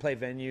tend to play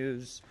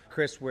venues,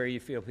 Chris, where you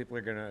feel people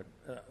are going to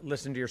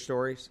listen to your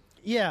stories?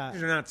 Yeah.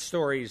 These are not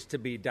stories to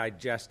be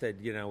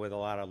digested, with a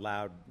lot of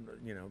loud,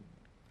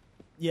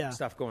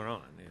 stuff going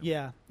on.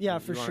 Yeah,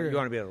 for sure. You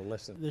want to be able to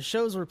listen. The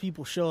shows where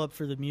people show up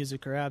for the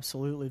music are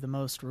absolutely the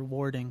most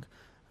rewarding,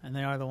 and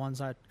they are the ones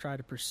I try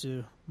to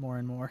pursue more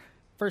and more.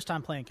 First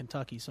time playing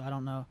Kentucky, so I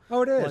don't know.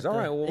 Oh, it is? All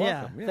right, well,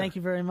 welcome. Yeah, thank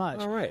you very much.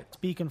 All right.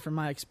 Speaking from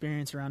my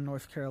experience around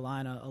North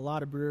Carolina, a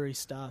lot of brewery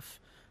stuff.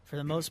 For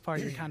the most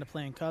part, you're kind of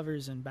playing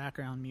covers and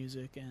background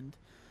music, and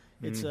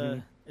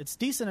it's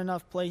decent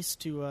enough place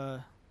to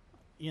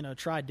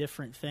try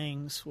different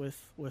things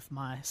with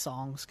my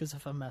songs, because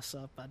if I mess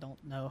up, I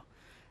don't know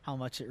how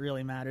much it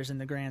really matters in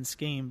the grand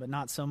scheme, but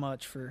not so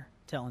much for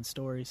telling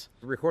stories.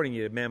 Recording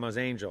you at Mamaw's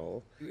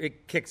Angel,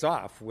 it kicks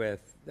off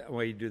with,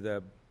 well, you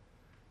do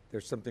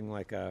there's something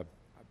like a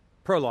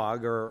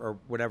prologue or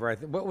whatever.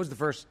 What was the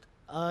first?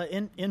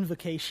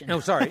 Invocation. No,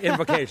 sorry,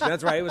 Invocation.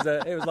 That's right.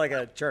 It was like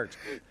a church.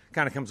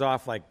 Kind of comes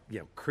off like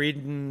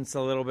Creedence a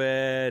little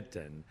bit,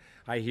 and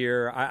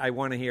I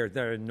want to hear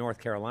there in North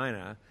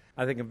Carolina.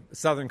 I think of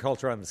Southern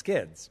culture on the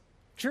Skids.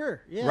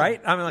 Sure. Yeah.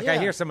 Right. I mean, I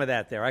hear some of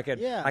that there. I could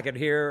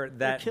hear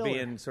that killer.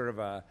 being sort of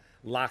a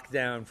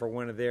lockdown for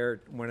one of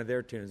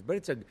their tunes. But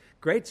it's a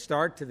great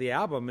start to the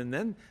album, and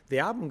then the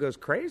album goes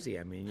crazy.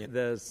 I mean,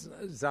 the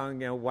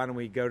song, Why Don't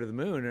We Go to the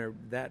Moon, or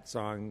that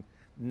song.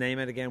 Name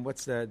it again.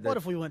 What's the What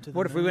If We Went to the Moon?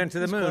 What If We Went to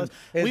the Moon?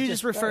 We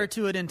just refer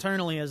to it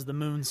internally as the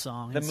Moon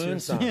Song. The Moon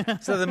Song.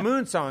 So the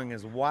Moon Song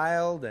is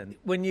wild. And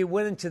when you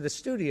went into the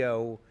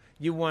studio,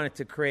 you wanted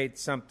to create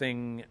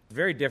something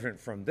very different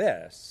from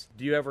this.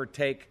 Do you ever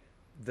take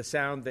the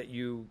sound that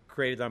you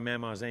created on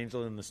Mamaw's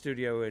Angel in the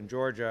studio in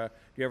Georgia,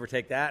 do you ever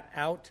take that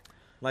out?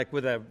 Like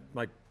with a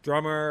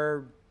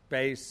drummer,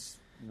 bass,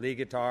 lead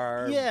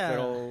guitar,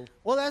 fiddle?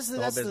 Well, that's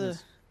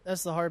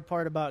the hard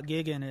part about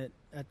gigging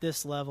at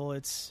this level.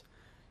 It's,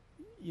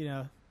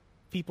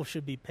 people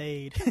should be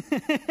paid.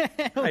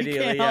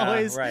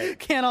 Ideally,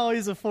 can't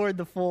always afford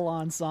the full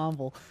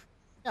ensemble.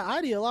 Yeah,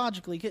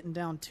 ideologically, getting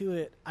down to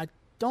it, I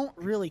don't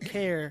really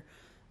care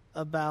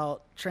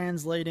about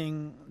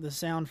translating the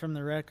sound from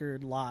the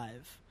record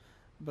live,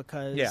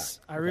 because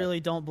I really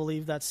don't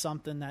believe that's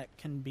something that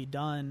can be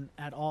done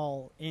at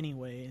all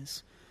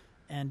anyways,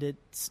 and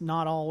it's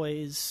not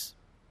always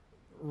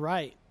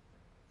right.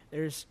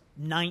 There's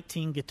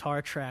 19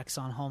 guitar tracks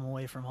on Home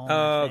Away from Home.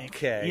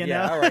 Okay,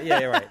 all right,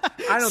 you're right.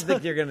 I don't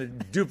think you're going to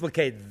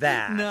duplicate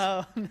that.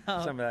 No.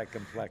 Some of that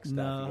complex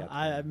stuff.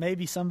 No,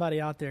 maybe somebody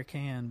out there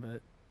can,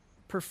 but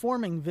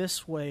performing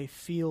this way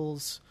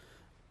feels,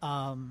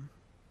 I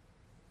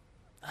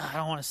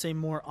don't want to say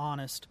more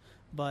honest,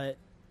 but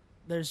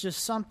there's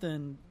just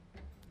something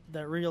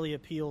that really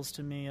appeals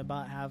to me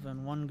about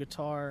having one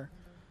guitar,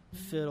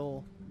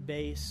 fiddle,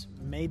 bass.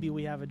 Maybe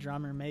we have a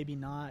drummer, maybe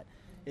not.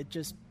 It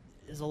just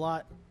is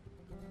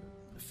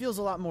feels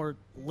a lot more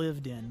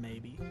lived in,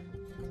 maybe.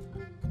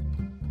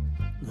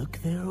 Look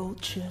there,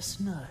 old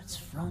chestnuts,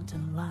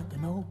 frontin' like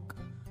an oak,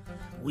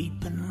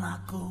 weeping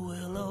like a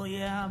willow.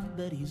 Yeah, I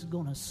bet he's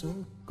gonna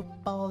soak up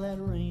all that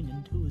rain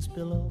into his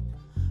pillow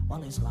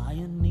while he's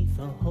lying neath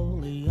a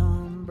holy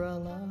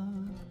umbrella.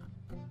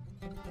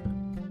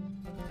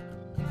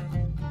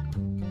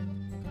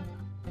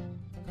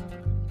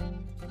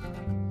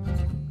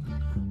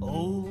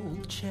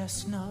 Old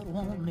chestnut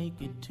won't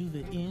make it to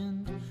the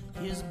end.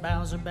 His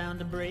boughs are bound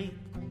to break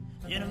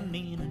in a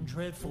mean and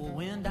dreadful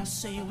wind. I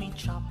say we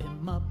chop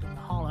him up and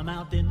haul him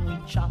out, then we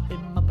chop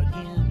him up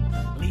again.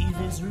 Leave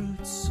his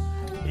roots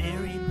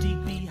buried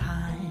deep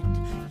behind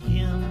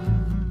him.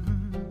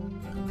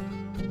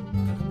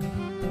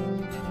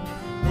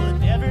 Wood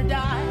never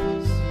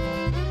dies.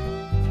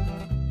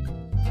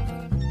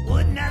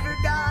 Wood never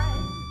dies.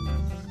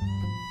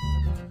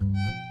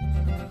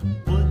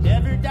 Wood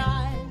never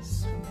dies.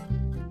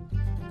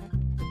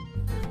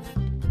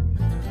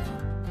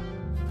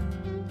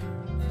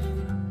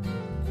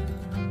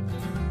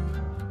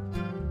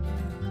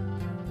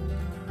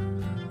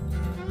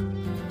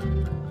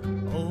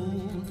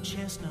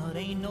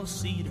 Ain't no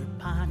cedar,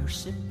 pine, or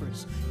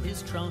cypress.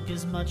 His trunk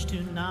is much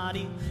too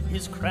knotty.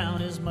 His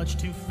crown is much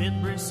too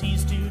fibrous.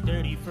 He's too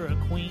dirty for a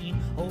queen.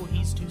 Oh,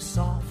 he's too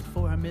soft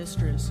for a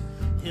mistress.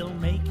 He'll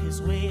make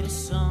his way to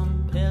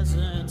some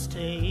peasant's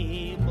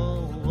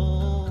table.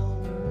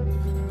 Well,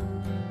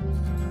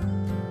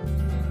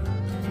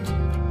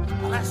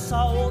 I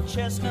saw old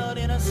chestnut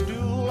in a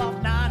stool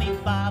off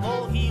 95.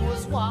 Oh, he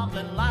was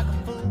wobbling like a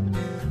fool.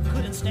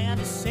 Couldn't stand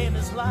to save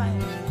his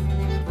life.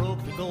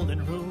 Broke the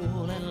golden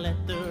rule and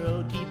let the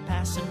road keep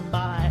passing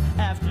by.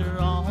 After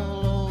all,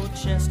 old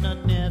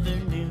chestnut never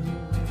knew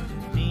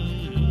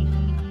me.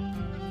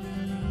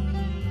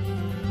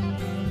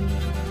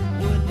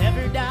 Wood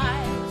never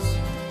dies.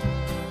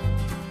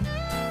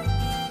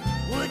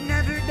 Wood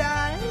never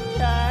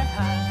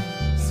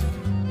dies.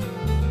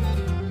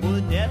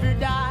 Wood never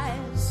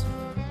dies.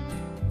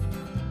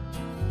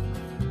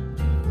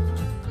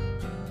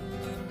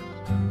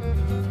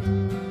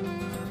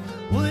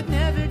 Would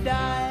never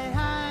die.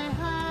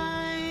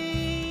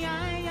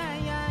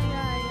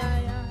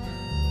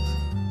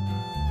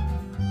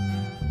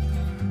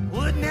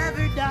 Wood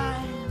never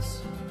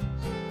dies.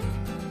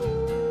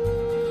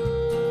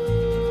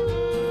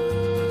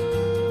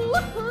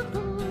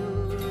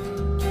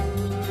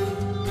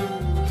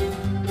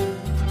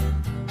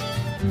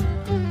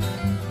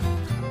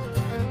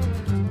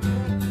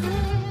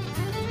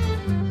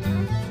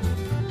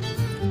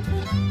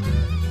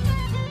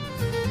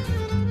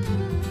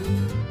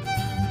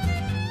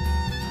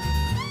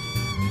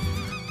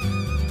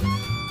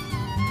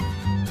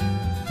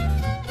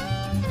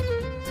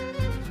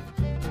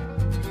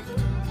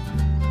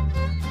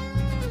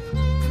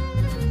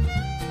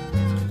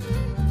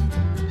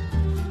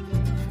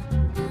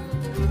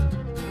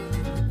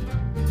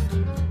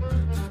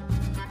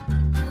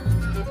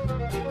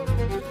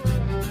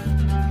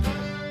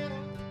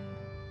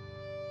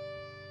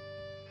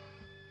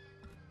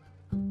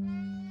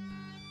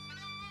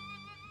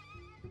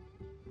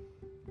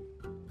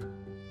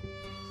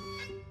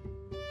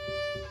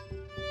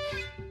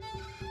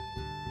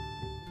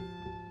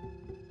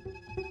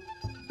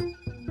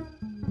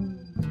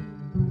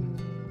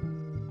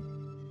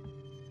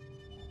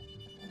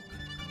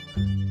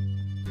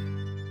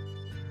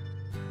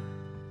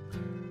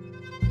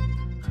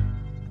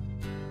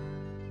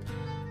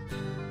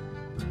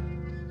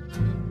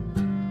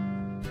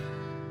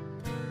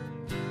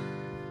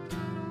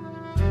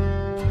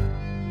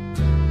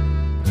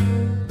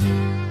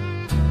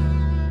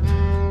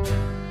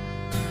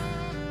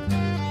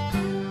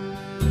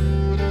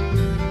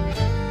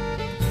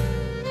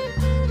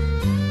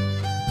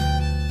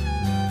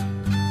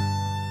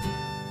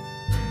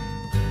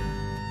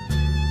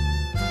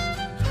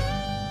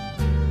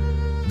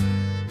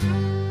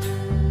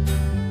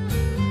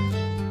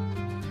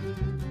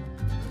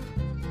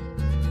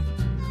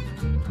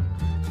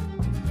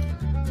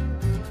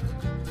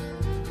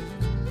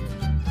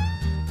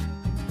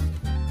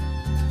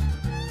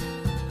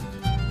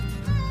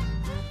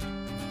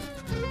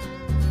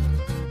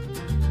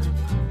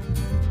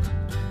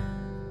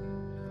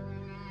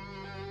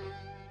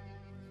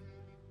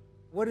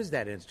 What is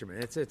that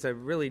instrument? It's a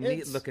really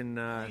neat looking.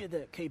 Look at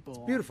that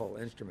capo. Beautiful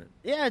instrument.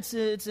 Yeah, it's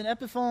an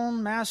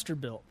Epiphone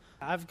Masterbuilt.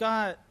 I've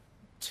got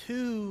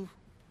 2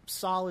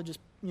 solid, just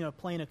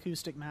plain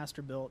acoustic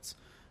Masterbuilts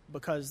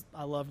because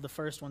I loved the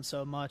first one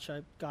so much.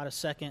 I got a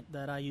second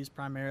that I use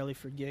primarily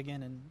for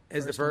gigging. And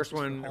is the first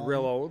one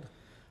real old?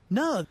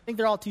 No, I think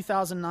they're all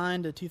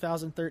 2009 to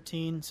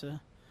 2013. So I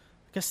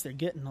guess they're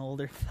getting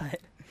older.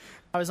 But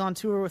I was on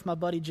tour with my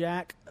buddy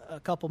Jack a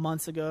couple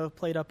months ago,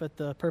 played up at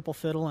the Purple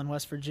Fiddle in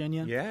West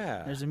Virginia.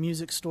 Yeah. There's a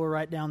music store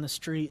right down the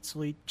street, so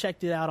we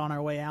checked it out on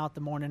our way out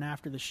the morning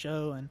after the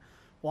show and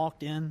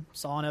walked in,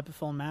 saw an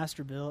Epiphone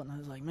Masterbuilt, and I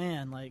was like,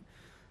 man,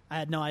 I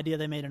had no idea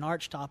they made an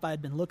arch top. I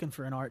had been looking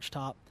for an arch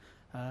top.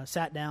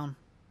 Sat down,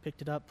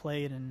 picked it up,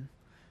 played, and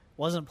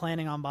wasn't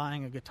planning on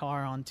buying a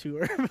guitar on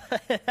tour,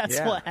 but that's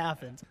what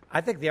happened.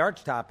 I think the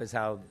arch top is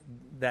how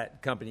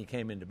that company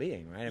came into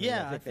being, right?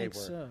 I think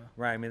so.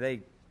 Right,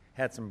 they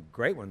had some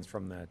great ones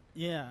from the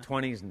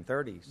 20s and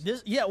 30s.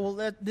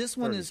 This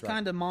one is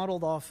kind of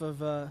modeled off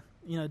of,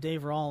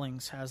 Dave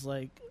Rawlings has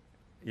an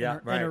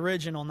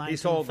original 1930s. He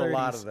sold a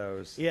lot of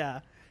those.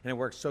 Yeah. And it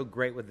works so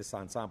great with this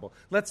ensemble.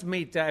 Let's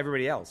meet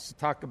everybody else.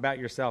 Talk about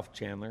yourself,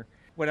 Chandler.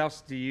 What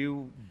else do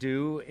you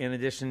do in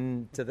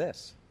addition to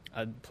this?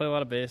 I play a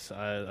lot of bass.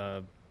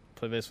 I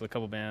play bass with a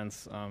couple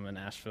bands in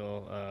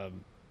Asheville.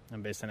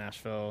 I'm based in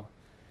Asheville.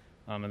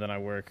 And then I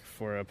work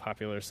for a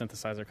popular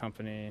synthesizer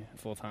company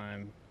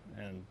full-time.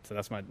 And so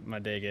that's my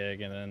day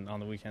gig. And then on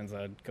the weekends,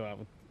 I'd go out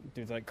with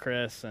dudes like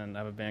Chris, and I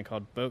have a band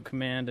called Boat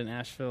Command in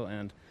Asheville,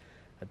 and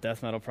a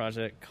death metal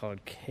project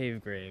called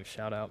Cave Grave.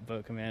 Shout out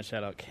Boat Command,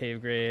 shout out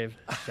Cave Grave,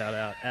 shout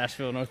out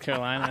Asheville, North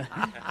Carolina.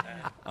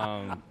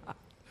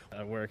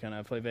 I work and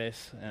I play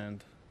bass,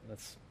 and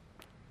that's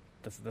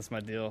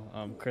my deal.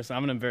 Chris, I'm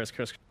going to embarrass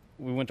Chris.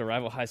 We went to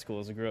rival high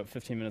schools. We grew up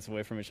 15 minutes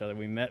away from each other.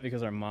 We met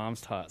because our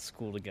moms taught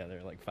school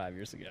together 5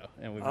 years ago.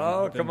 And we've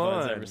been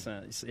buds ever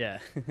since. Yeah.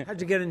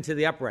 How'd you get into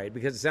the upright?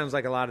 Because it sounds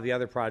like a lot of the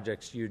other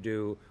projects you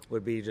do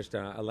would be just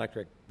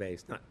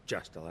electric-based. Not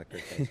just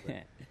electric-based,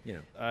 but,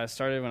 I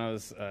started when I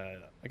was, I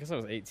guess I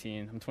was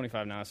 18. I'm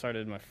 25 now. I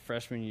started my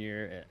freshman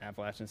year at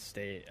Appalachian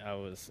State. I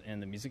was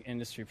in the music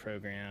industry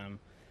program.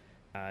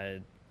 I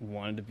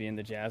wanted to be in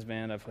the jazz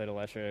band. I played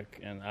electric.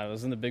 And I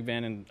was in the big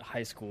band in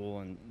high school.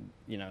 And,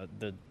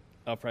 the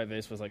upright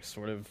bass was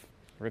sort of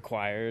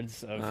required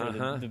for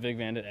the big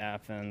band at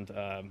App, and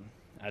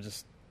I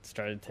just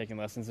started taking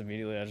lessons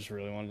immediately. I just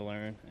really wanted to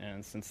learn,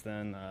 and since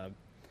then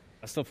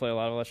I still play a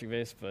lot of electric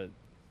bass, but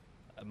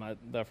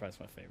the upright's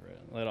my favorite.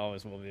 It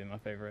always will be my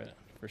favorite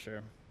for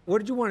sure. What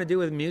did you want to do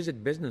with the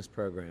music business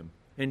program,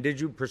 and did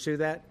you pursue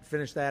that,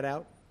 finish that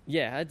out?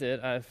 Yeah, I did.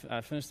 I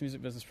finished the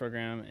music business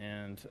program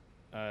and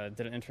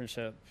did an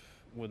internship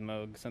with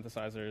Moog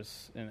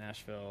synthesizers in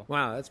Asheville.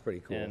 Wow, that's pretty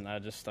cool. And I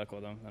just stuck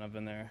with them, and I've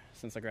been there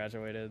since I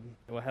graduated.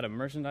 I had a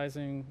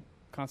merchandising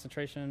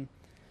concentration,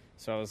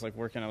 so I was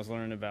working. I was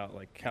learning about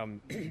how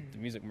the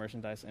music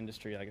merchandise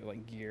industry,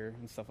 like gear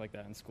and stuff like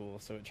that in school.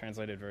 So it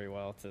translated very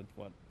well to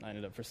what I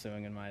ended up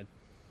pursuing in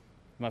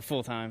my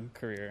full-time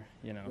career.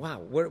 Wow,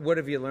 what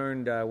have you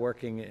learned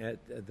working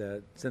at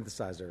the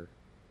synthesizer?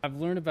 I've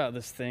learned about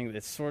this thing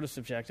that's sort of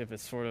subjective.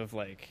 It's sort of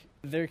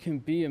there can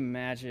be a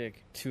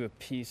magic to a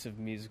piece of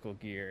musical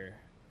gear.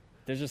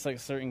 There's just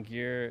certain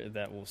gear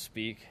that will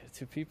speak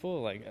to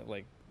people,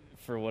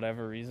 for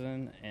whatever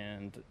reason,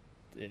 and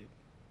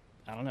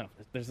I don't know.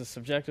 There's a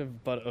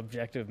subjective but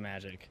objective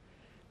magic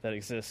that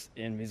exists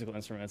in musical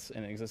instruments,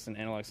 and it exists in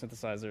analog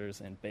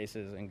synthesizers and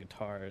basses and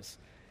guitars.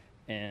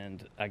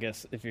 And I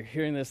guess if you're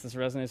hearing this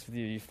resonates with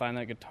you, you find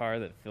that guitar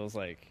that feels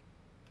like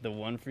the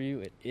one for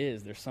you. It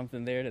is. There's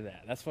something there to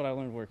that. That's what I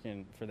learned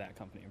working for that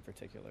company in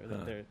particular.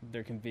 That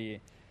there can be,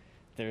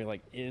 there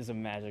is a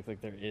magic.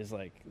 There is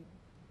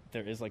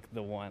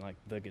the one,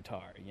 the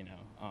guitar.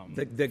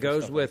 That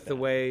goes with the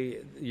way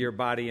your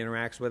body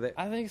interacts with it.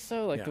 I think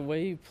so. The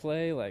way you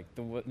play,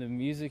 the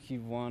music you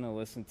want to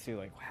listen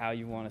to, how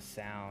you want to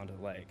sound.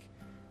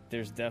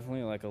 There's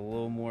definitely a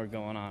little more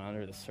going on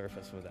under the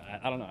surface with it.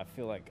 I don't know. I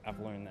feel like I've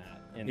learned that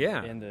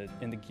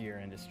in the gear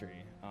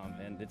industry,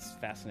 and it's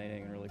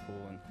fascinating and really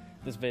cool. And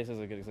this bass is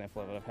a good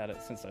example of it. I've had it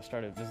since I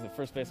started. This is the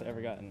first bass I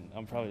ever got, and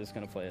I'm probably just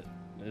going to play it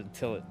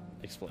until it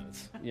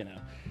explodes.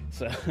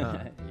 So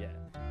yeah.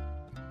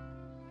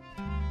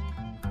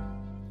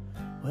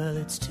 Well,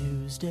 it's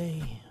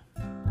Tuesday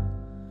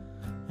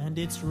and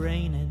it's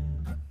raining.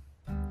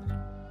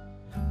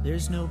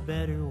 There's no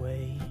better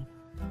way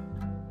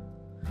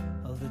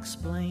of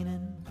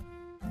explaining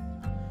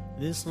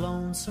this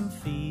lonesome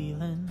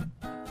feeling.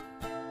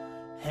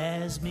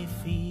 Has me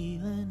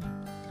feeling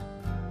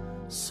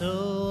so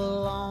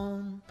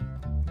alone.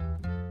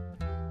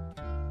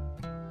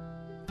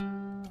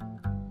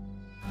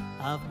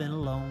 I've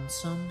been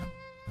lonesome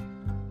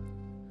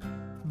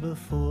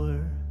before.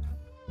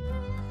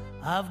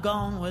 I've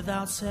gone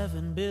without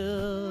 7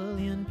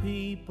 billion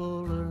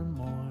people or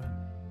more.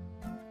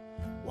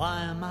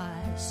 Why am I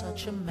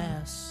such a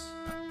mess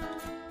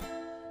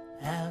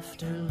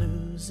after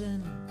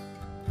losing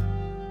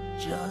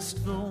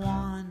just the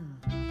one?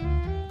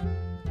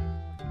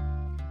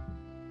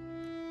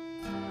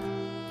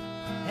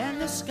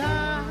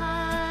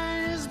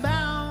 sky is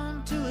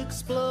bound to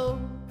explode.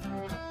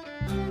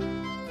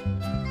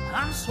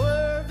 I'm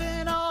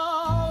swerving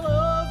all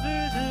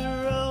over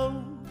the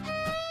road.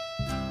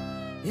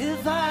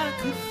 If I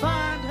could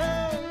find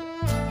her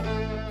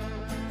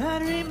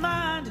and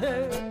remind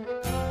her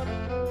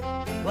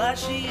why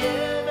she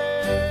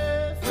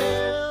ever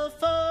fell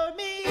for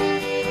me.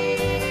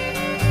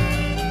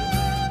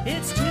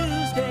 It's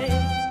Tuesday,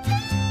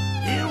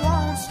 it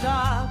won't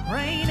stop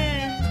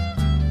raining,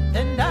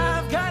 and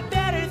I've got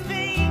better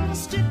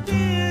things to do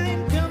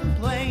than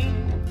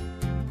complain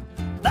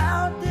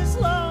about this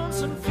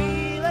lonesome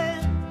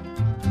feeling,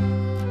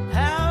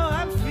 how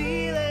I'm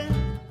feeling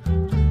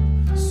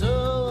so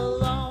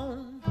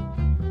alone.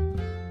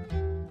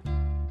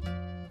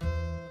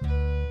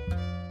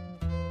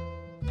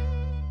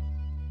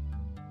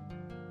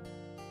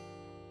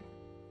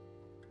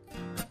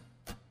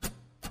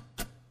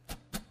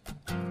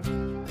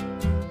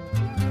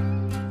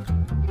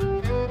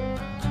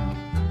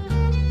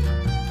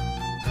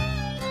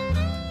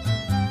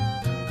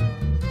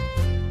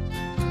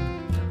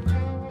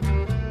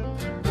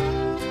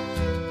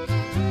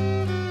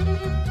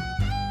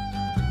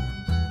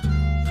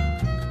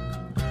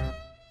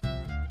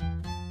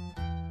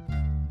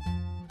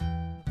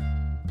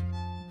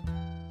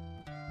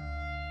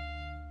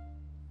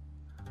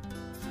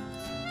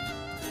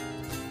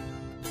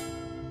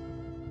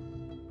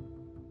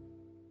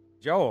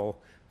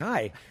 Joel,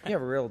 hi. You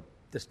have a real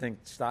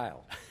distinct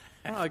style.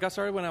 I don't know, I got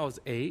started when I was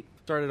 8.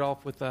 Started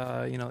off with,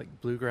 like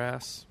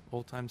bluegrass,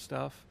 old-time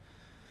stuff.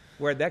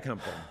 Where'd that come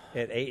from?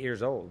 At 8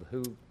 years old,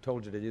 who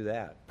told you to do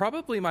that?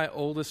 Probably my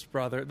oldest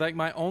brother. Like,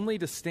 my only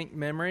distinct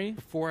memory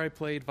before I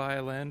played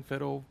violin,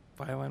 fiddle,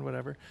 violin,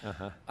 whatever,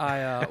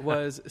 I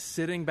was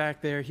sitting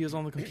back there. He was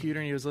on the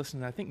computer, and he was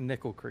listening to, I think,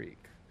 Nickel Creek.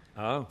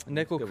 Oh,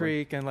 Nickel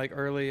Creek and, like,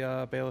 early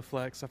Bela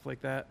Fleck, stuff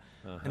like that.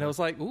 And it was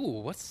like,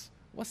 ooh, what's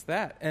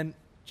that? And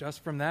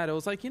just from that, it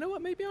was like, you know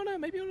what, maybe I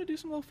want to do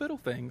some little fiddle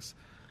things.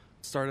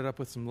 Started up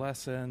with some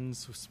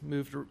lessons,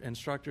 moved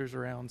instructors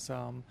around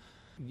some.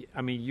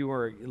 I mean, you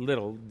were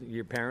little.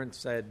 Your parents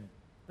said,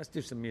 let's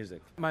do some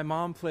music. My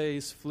mom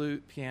plays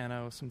flute,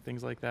 piano, some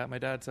things like that. My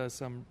dad does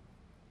some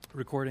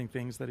recording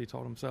things that he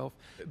taught himself.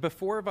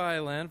 Before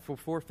violin,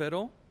 before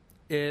fiddle,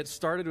 it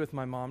started with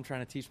my mom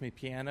trying to teach me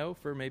piano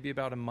for maybe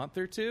about a month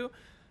or two.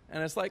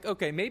 And it's like,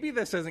 okay, maybe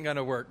this isn't going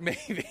to work.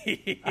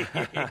 Maybe.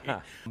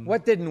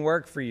 What didn't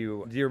work for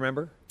you? Do you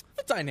remember?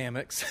 The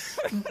dynamics.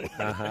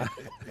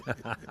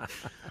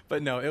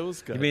 But no, it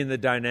was good. You mean the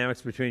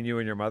dynamics between you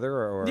and your mother?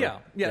 Or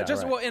Yeah,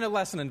 just right. well, in a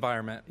lesson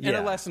environment. Yeah. In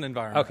a lesson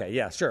environment. Okay,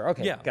 yeah, sure.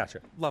 Okay, Yeah.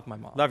 Gotcha. Love my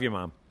mom. Love your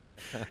mom.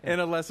 In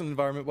a lesson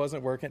environment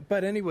wasn't working.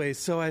 But anyway,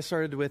 so I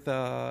started with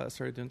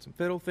started doing some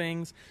fiddle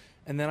things,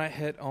 and then I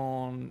hit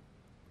on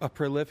a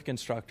prolific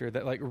instructor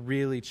that like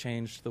really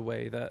changed the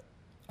way that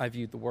I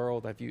viewed the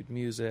world, I viewed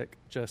music.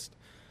 Just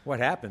What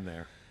happened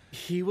there?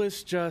 he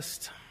was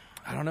just,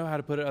 I don't know how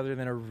to put it other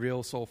than a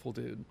real soulful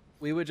dude.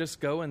 We would just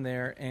go in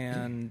there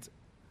and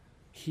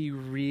he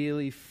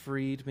really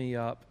freed me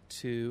up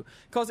to,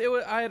 because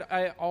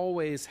I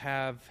always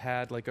have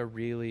had like a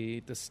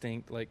really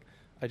distinct, like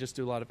I just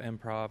do a lot of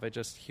improv. I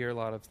just hear a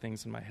lot of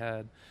things in my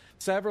head.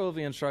 Several of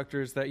the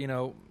instructors that,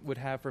 would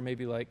have for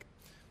maybe like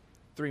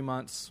 3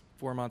 months,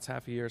 4 months,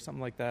 half a year,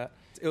 something like that.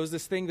 It was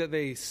this thing that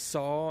they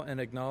saw and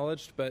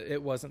acknowledged, but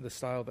it wasn't the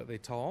style that they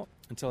taught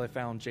until I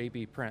found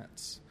J.B.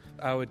 Prince.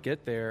 I would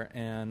get there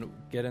and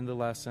get into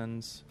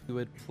lessons. We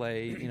would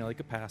play, like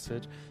a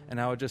passage, and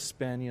I would just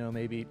spend,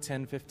 maybe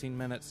 10, 15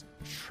 minutes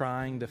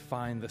trying to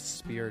find the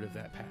spirit of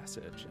that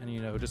passage. And,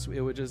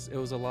 it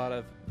was a lot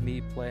of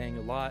me playing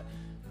a lot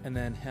and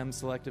then him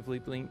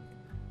selectively being,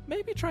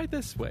 maybe try it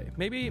this way.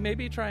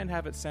 Maybe try and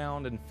have it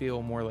sound and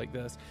feel more like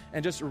this.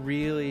 And just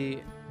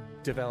really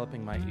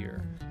developing my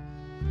ear.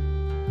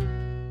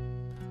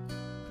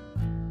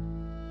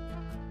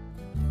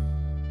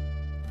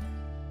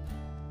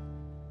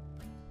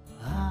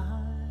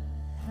 I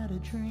had a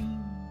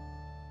dream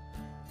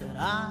that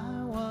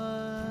I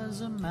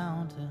was a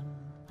mountain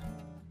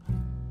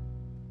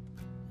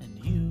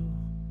and you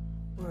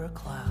were a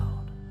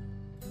cloud.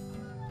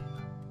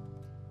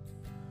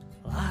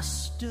 I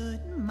stood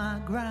my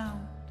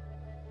ground,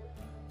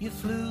 you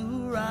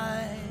flew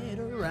right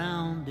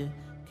around it.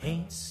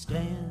 Can't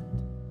stand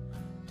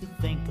to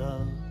think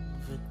of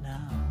it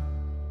now.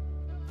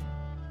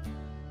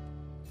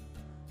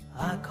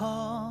 I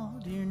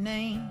called your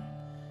name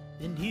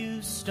and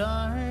you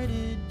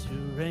started to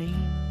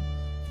rain,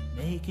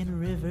 making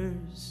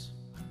rivers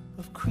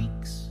of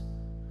creeks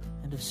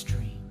and of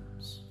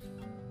streams.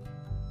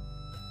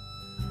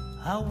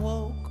 I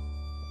woke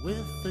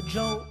with a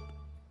jolt,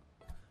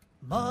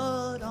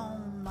 mud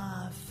on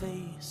my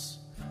face,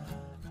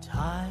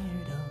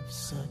 tired of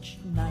such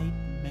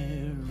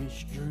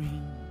nightmarish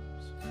dreams.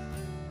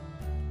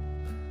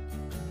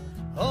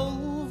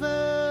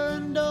 Over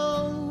and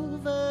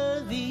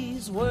over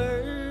these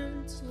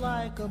words,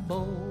 like a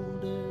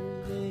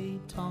boulder they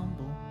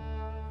tumble,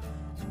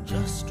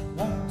 just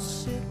won't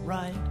sit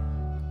right.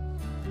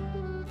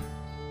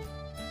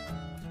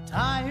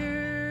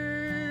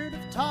 Tired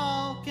of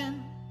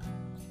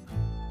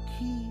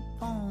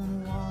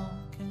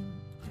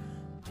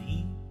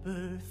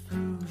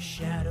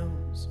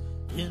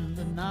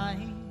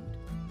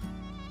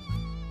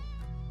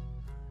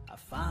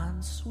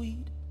find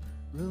sweet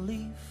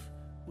relief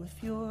with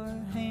your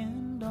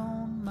hand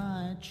on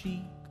my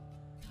cheek,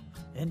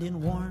 and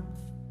in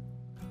warmth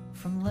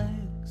from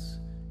legs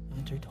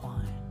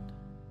intertwined.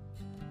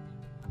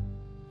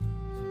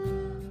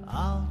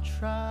 I'll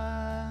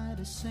try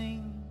to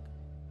sing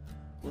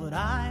what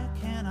I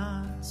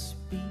cannot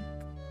speak,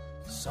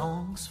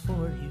 songs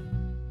for you,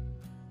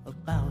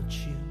 about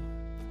you,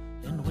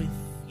 and with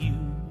you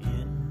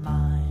in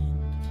mind.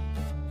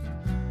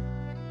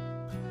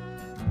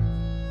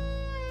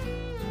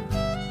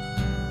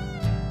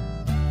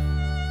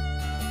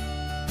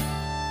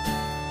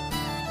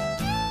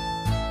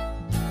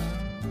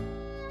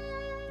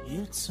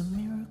 It's a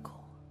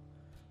miracle,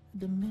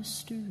 the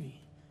mystery,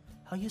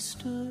 how you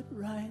stood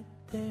right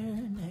there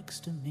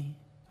next to me.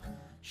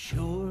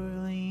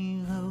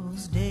 Surely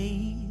those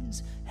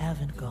days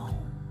haven't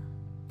gone.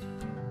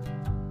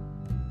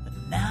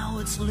 And now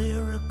it's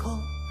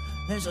lyrical,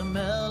 there's a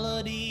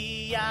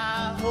melody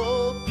I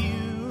hope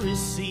you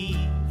receive.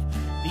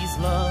 These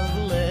love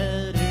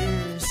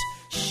letters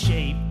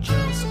shaped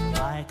just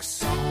like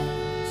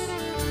songs.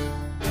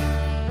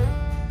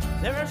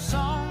 There are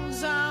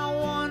songs I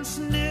once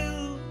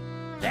knew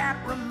that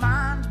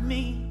remind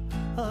me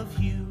of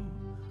you,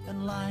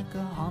 and like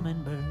a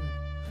hummingbird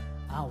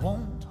I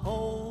won't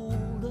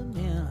hold them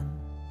in.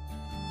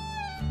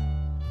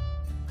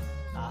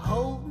 I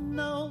hold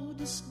no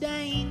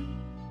disdain,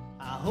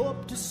 I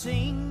hope to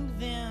sing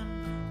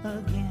them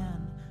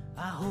again.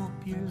 I hope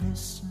you're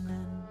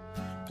listening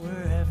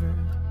wherever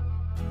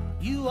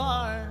you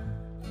are.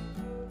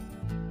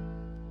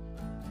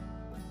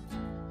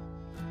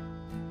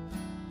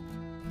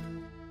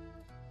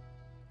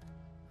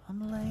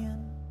 I'm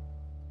laying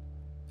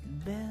in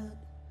bed,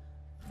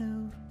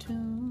 new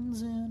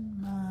tunes in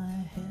my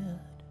head,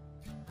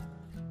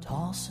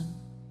 tossing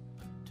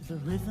to the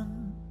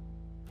rhythm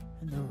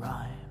and the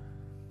rhyme.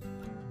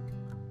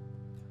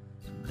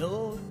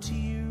 No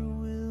tear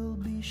will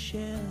be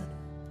shed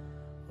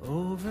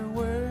over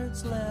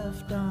words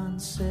left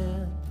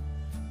unsaid.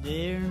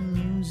 They're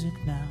music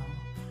now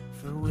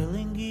for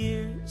willing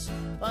ears,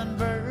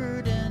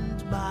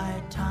 unburdened by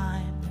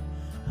time.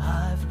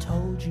 I've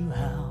told you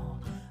how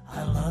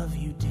I love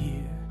you,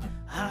 dear.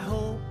 I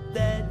hope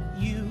that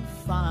you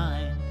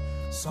find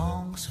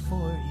songs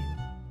for you,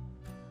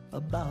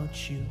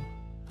 about you,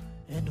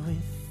 and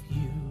with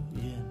you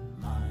in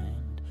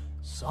mind.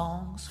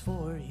 Songs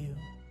for you,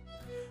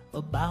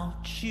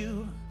 about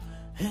you,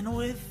 and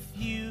with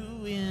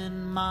you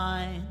in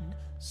mind.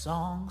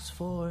 Songs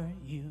for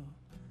you,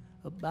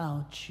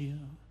 about you,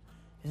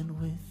 and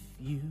with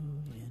you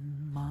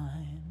in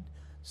mind.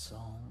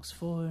 Songs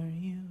for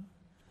you,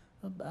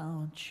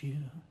 about you,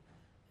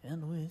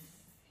 and with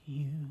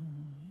you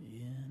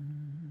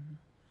in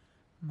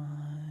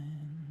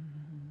mind.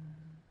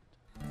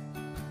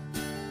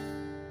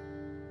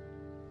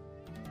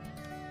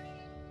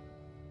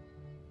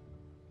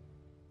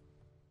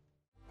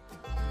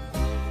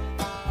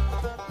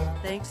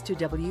 Thanks to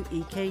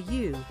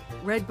WEKU,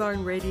 Red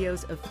Barn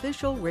Radio's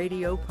official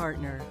radio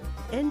partner,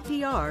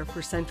 NPR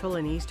for Central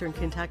and Eastern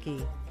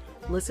Kentucky.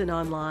 Listen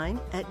online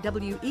at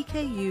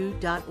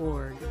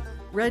weku.org.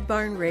 Red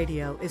Barn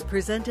Radio is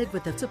presented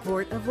with the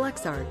support of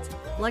LexArts,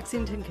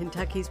 Lexington,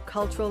 Kentucky's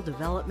cultural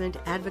development,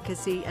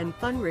 advocacy, and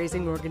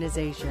fundraising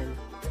organization.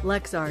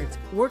 LexArts,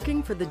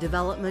 working for the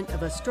development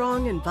of a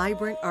strong and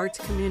vibrant arts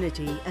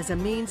community as a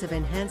means of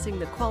enhancing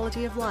the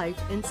quality of life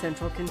in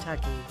Central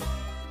Kentucky.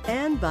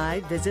 And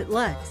by Visit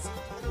Lex,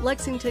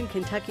 Lexington,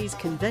 Kentucky's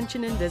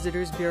Convention and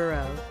Visitors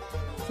Bureau.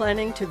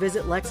 Planning to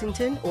visit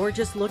Lexington or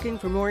just looking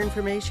for more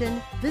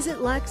information?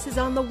 Visit Lex is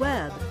on the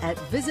web at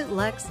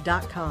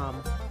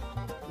visitlex.com.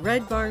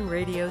 Red Barn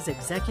Radio's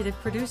executive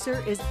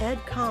producer is Ed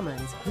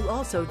Commons, who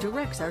also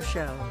directs our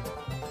show.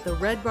 The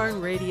Red Barn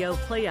Radio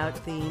playout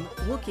theme,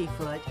 Wookie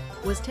Foot,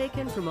 was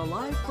taken from a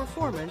live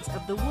performance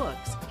of the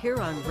Wooks here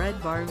on Red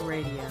Barn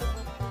Radio.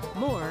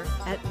 More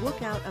at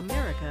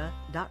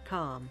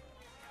wookoutamerica.com.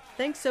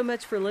 Thanks so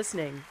much for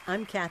listening.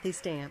 I'm Kathy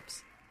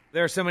Stamps.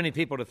 There are so many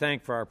people to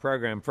thank for our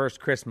program. First,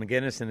 Chris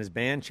McGinnis and his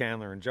band,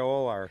 Chandler and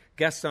Joel, our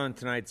guests on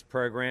tonight's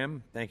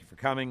program. Thank you for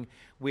coming.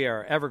 We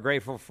are ever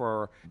grateful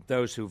for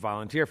those who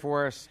volunteer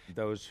for us,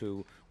 those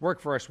who work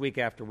for us week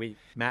after week.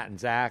 Matt and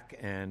Zach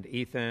and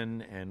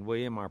Ethan and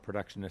William, our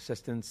production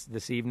assistants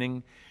this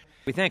evening.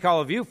 We thank all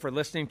of you for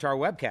listening to our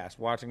webcast,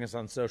 watching us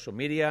on social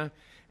media,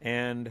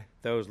 and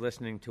those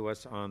listening to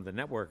us on the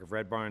network of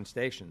Red Barn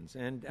stations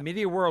and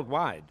media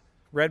worldwide.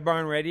 Red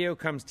Barn Radio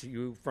comes to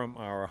you from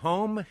our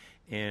home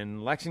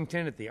in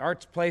Lexington at the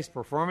Arts Place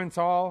Performance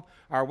Hall.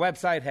 Our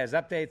website has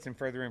updates and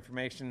further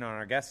information on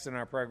our guests in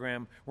our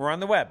program. We're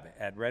on the web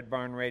at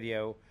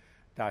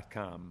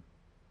redbarnradio.com.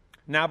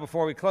 Now,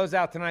 before we close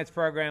out tonight's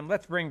program,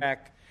 let's bring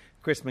back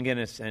Chris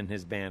McGinnis and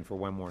his band for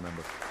one more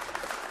number.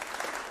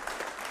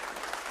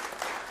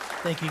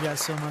 Thank you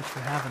guys so much for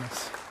having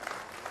us.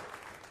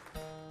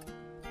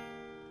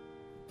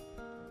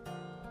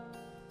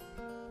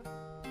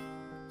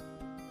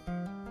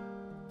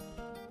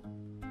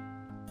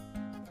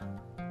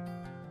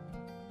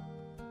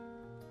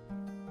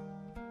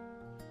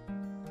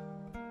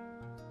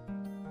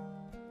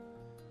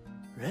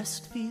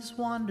 Rest these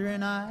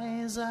wandering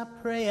eyes, I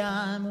pray.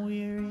 I'm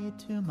weary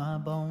to my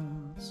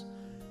bones.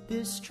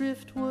 This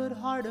driftwood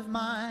heart of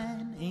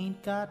mine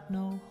ain't got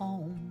no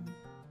home.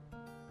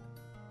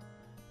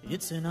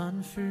 It's an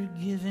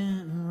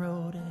unforgiving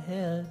road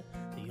ahead,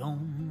 the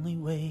only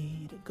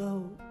way to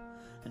go,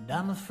 and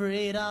I'm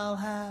afraid I'll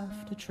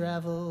have to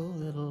travel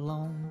it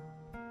alone.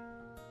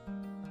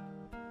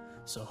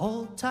 So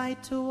hold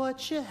tight to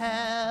what you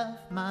have,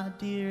 my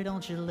dear,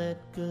 don't you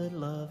let good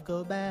love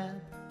go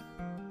bad.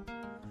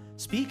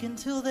 Speak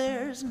until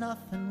there's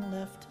nothing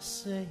left to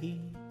say.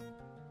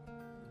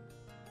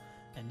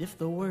 And if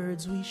the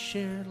words we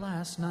shared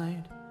last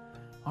night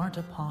aren't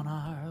upon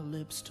our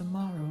lips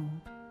tomorrow,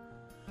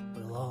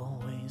 we'll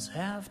always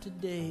have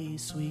today,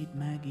 sweet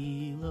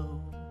Maggie Lowe.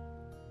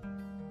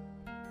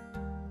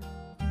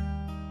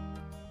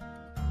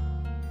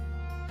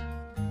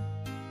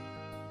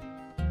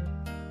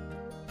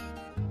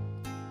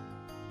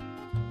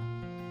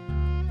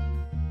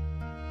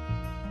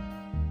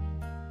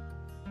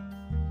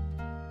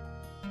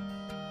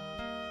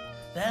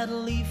 That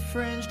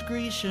leaf-fringed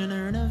Grecian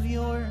urn of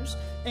yours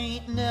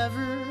ain't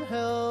never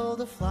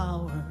held a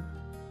flower.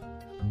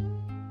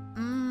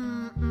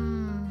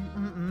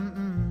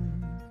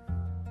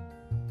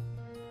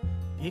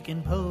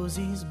 Picking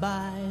posies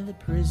by the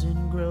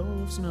prison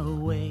grove's no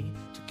way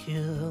to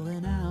kill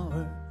an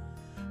hour.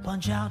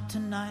 Punch out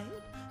tonight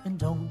and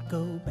don't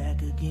go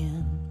back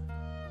again.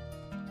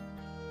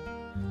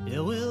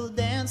 Yeah, we'll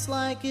dance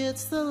like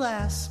it's the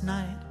last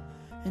night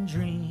and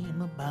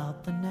dream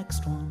about the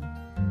next one,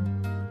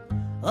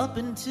 up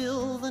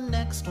until the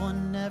next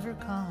one never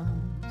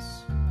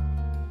comes.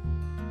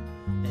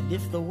 And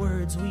if the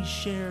words we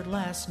shared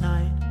last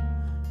night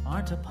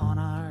aren't upon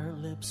our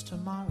lips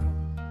tomorrow,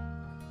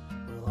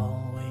 we'll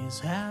always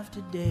have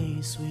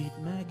today, sweet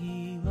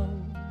Maggie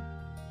Lowe.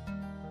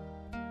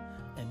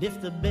 And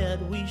if the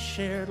bed we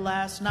shared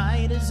last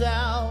night is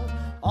out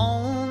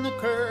on the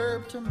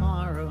curb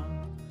tomorrow,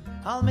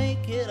 I'll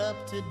make it up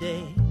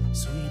today,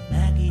 sweet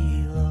Maggie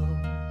Lowe.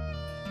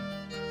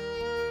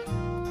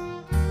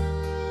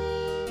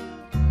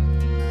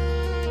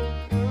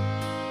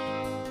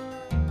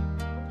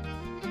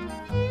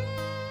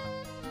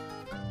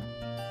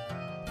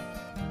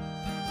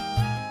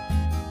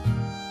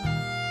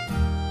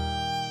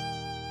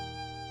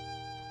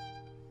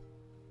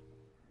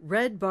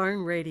 Red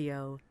Barn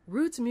Radio,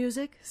 roots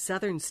music,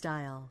 Southern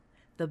style.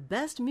 The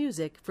best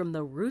music from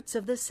the roots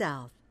of the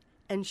South,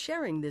 and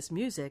sharing this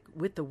music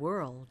with the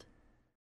world.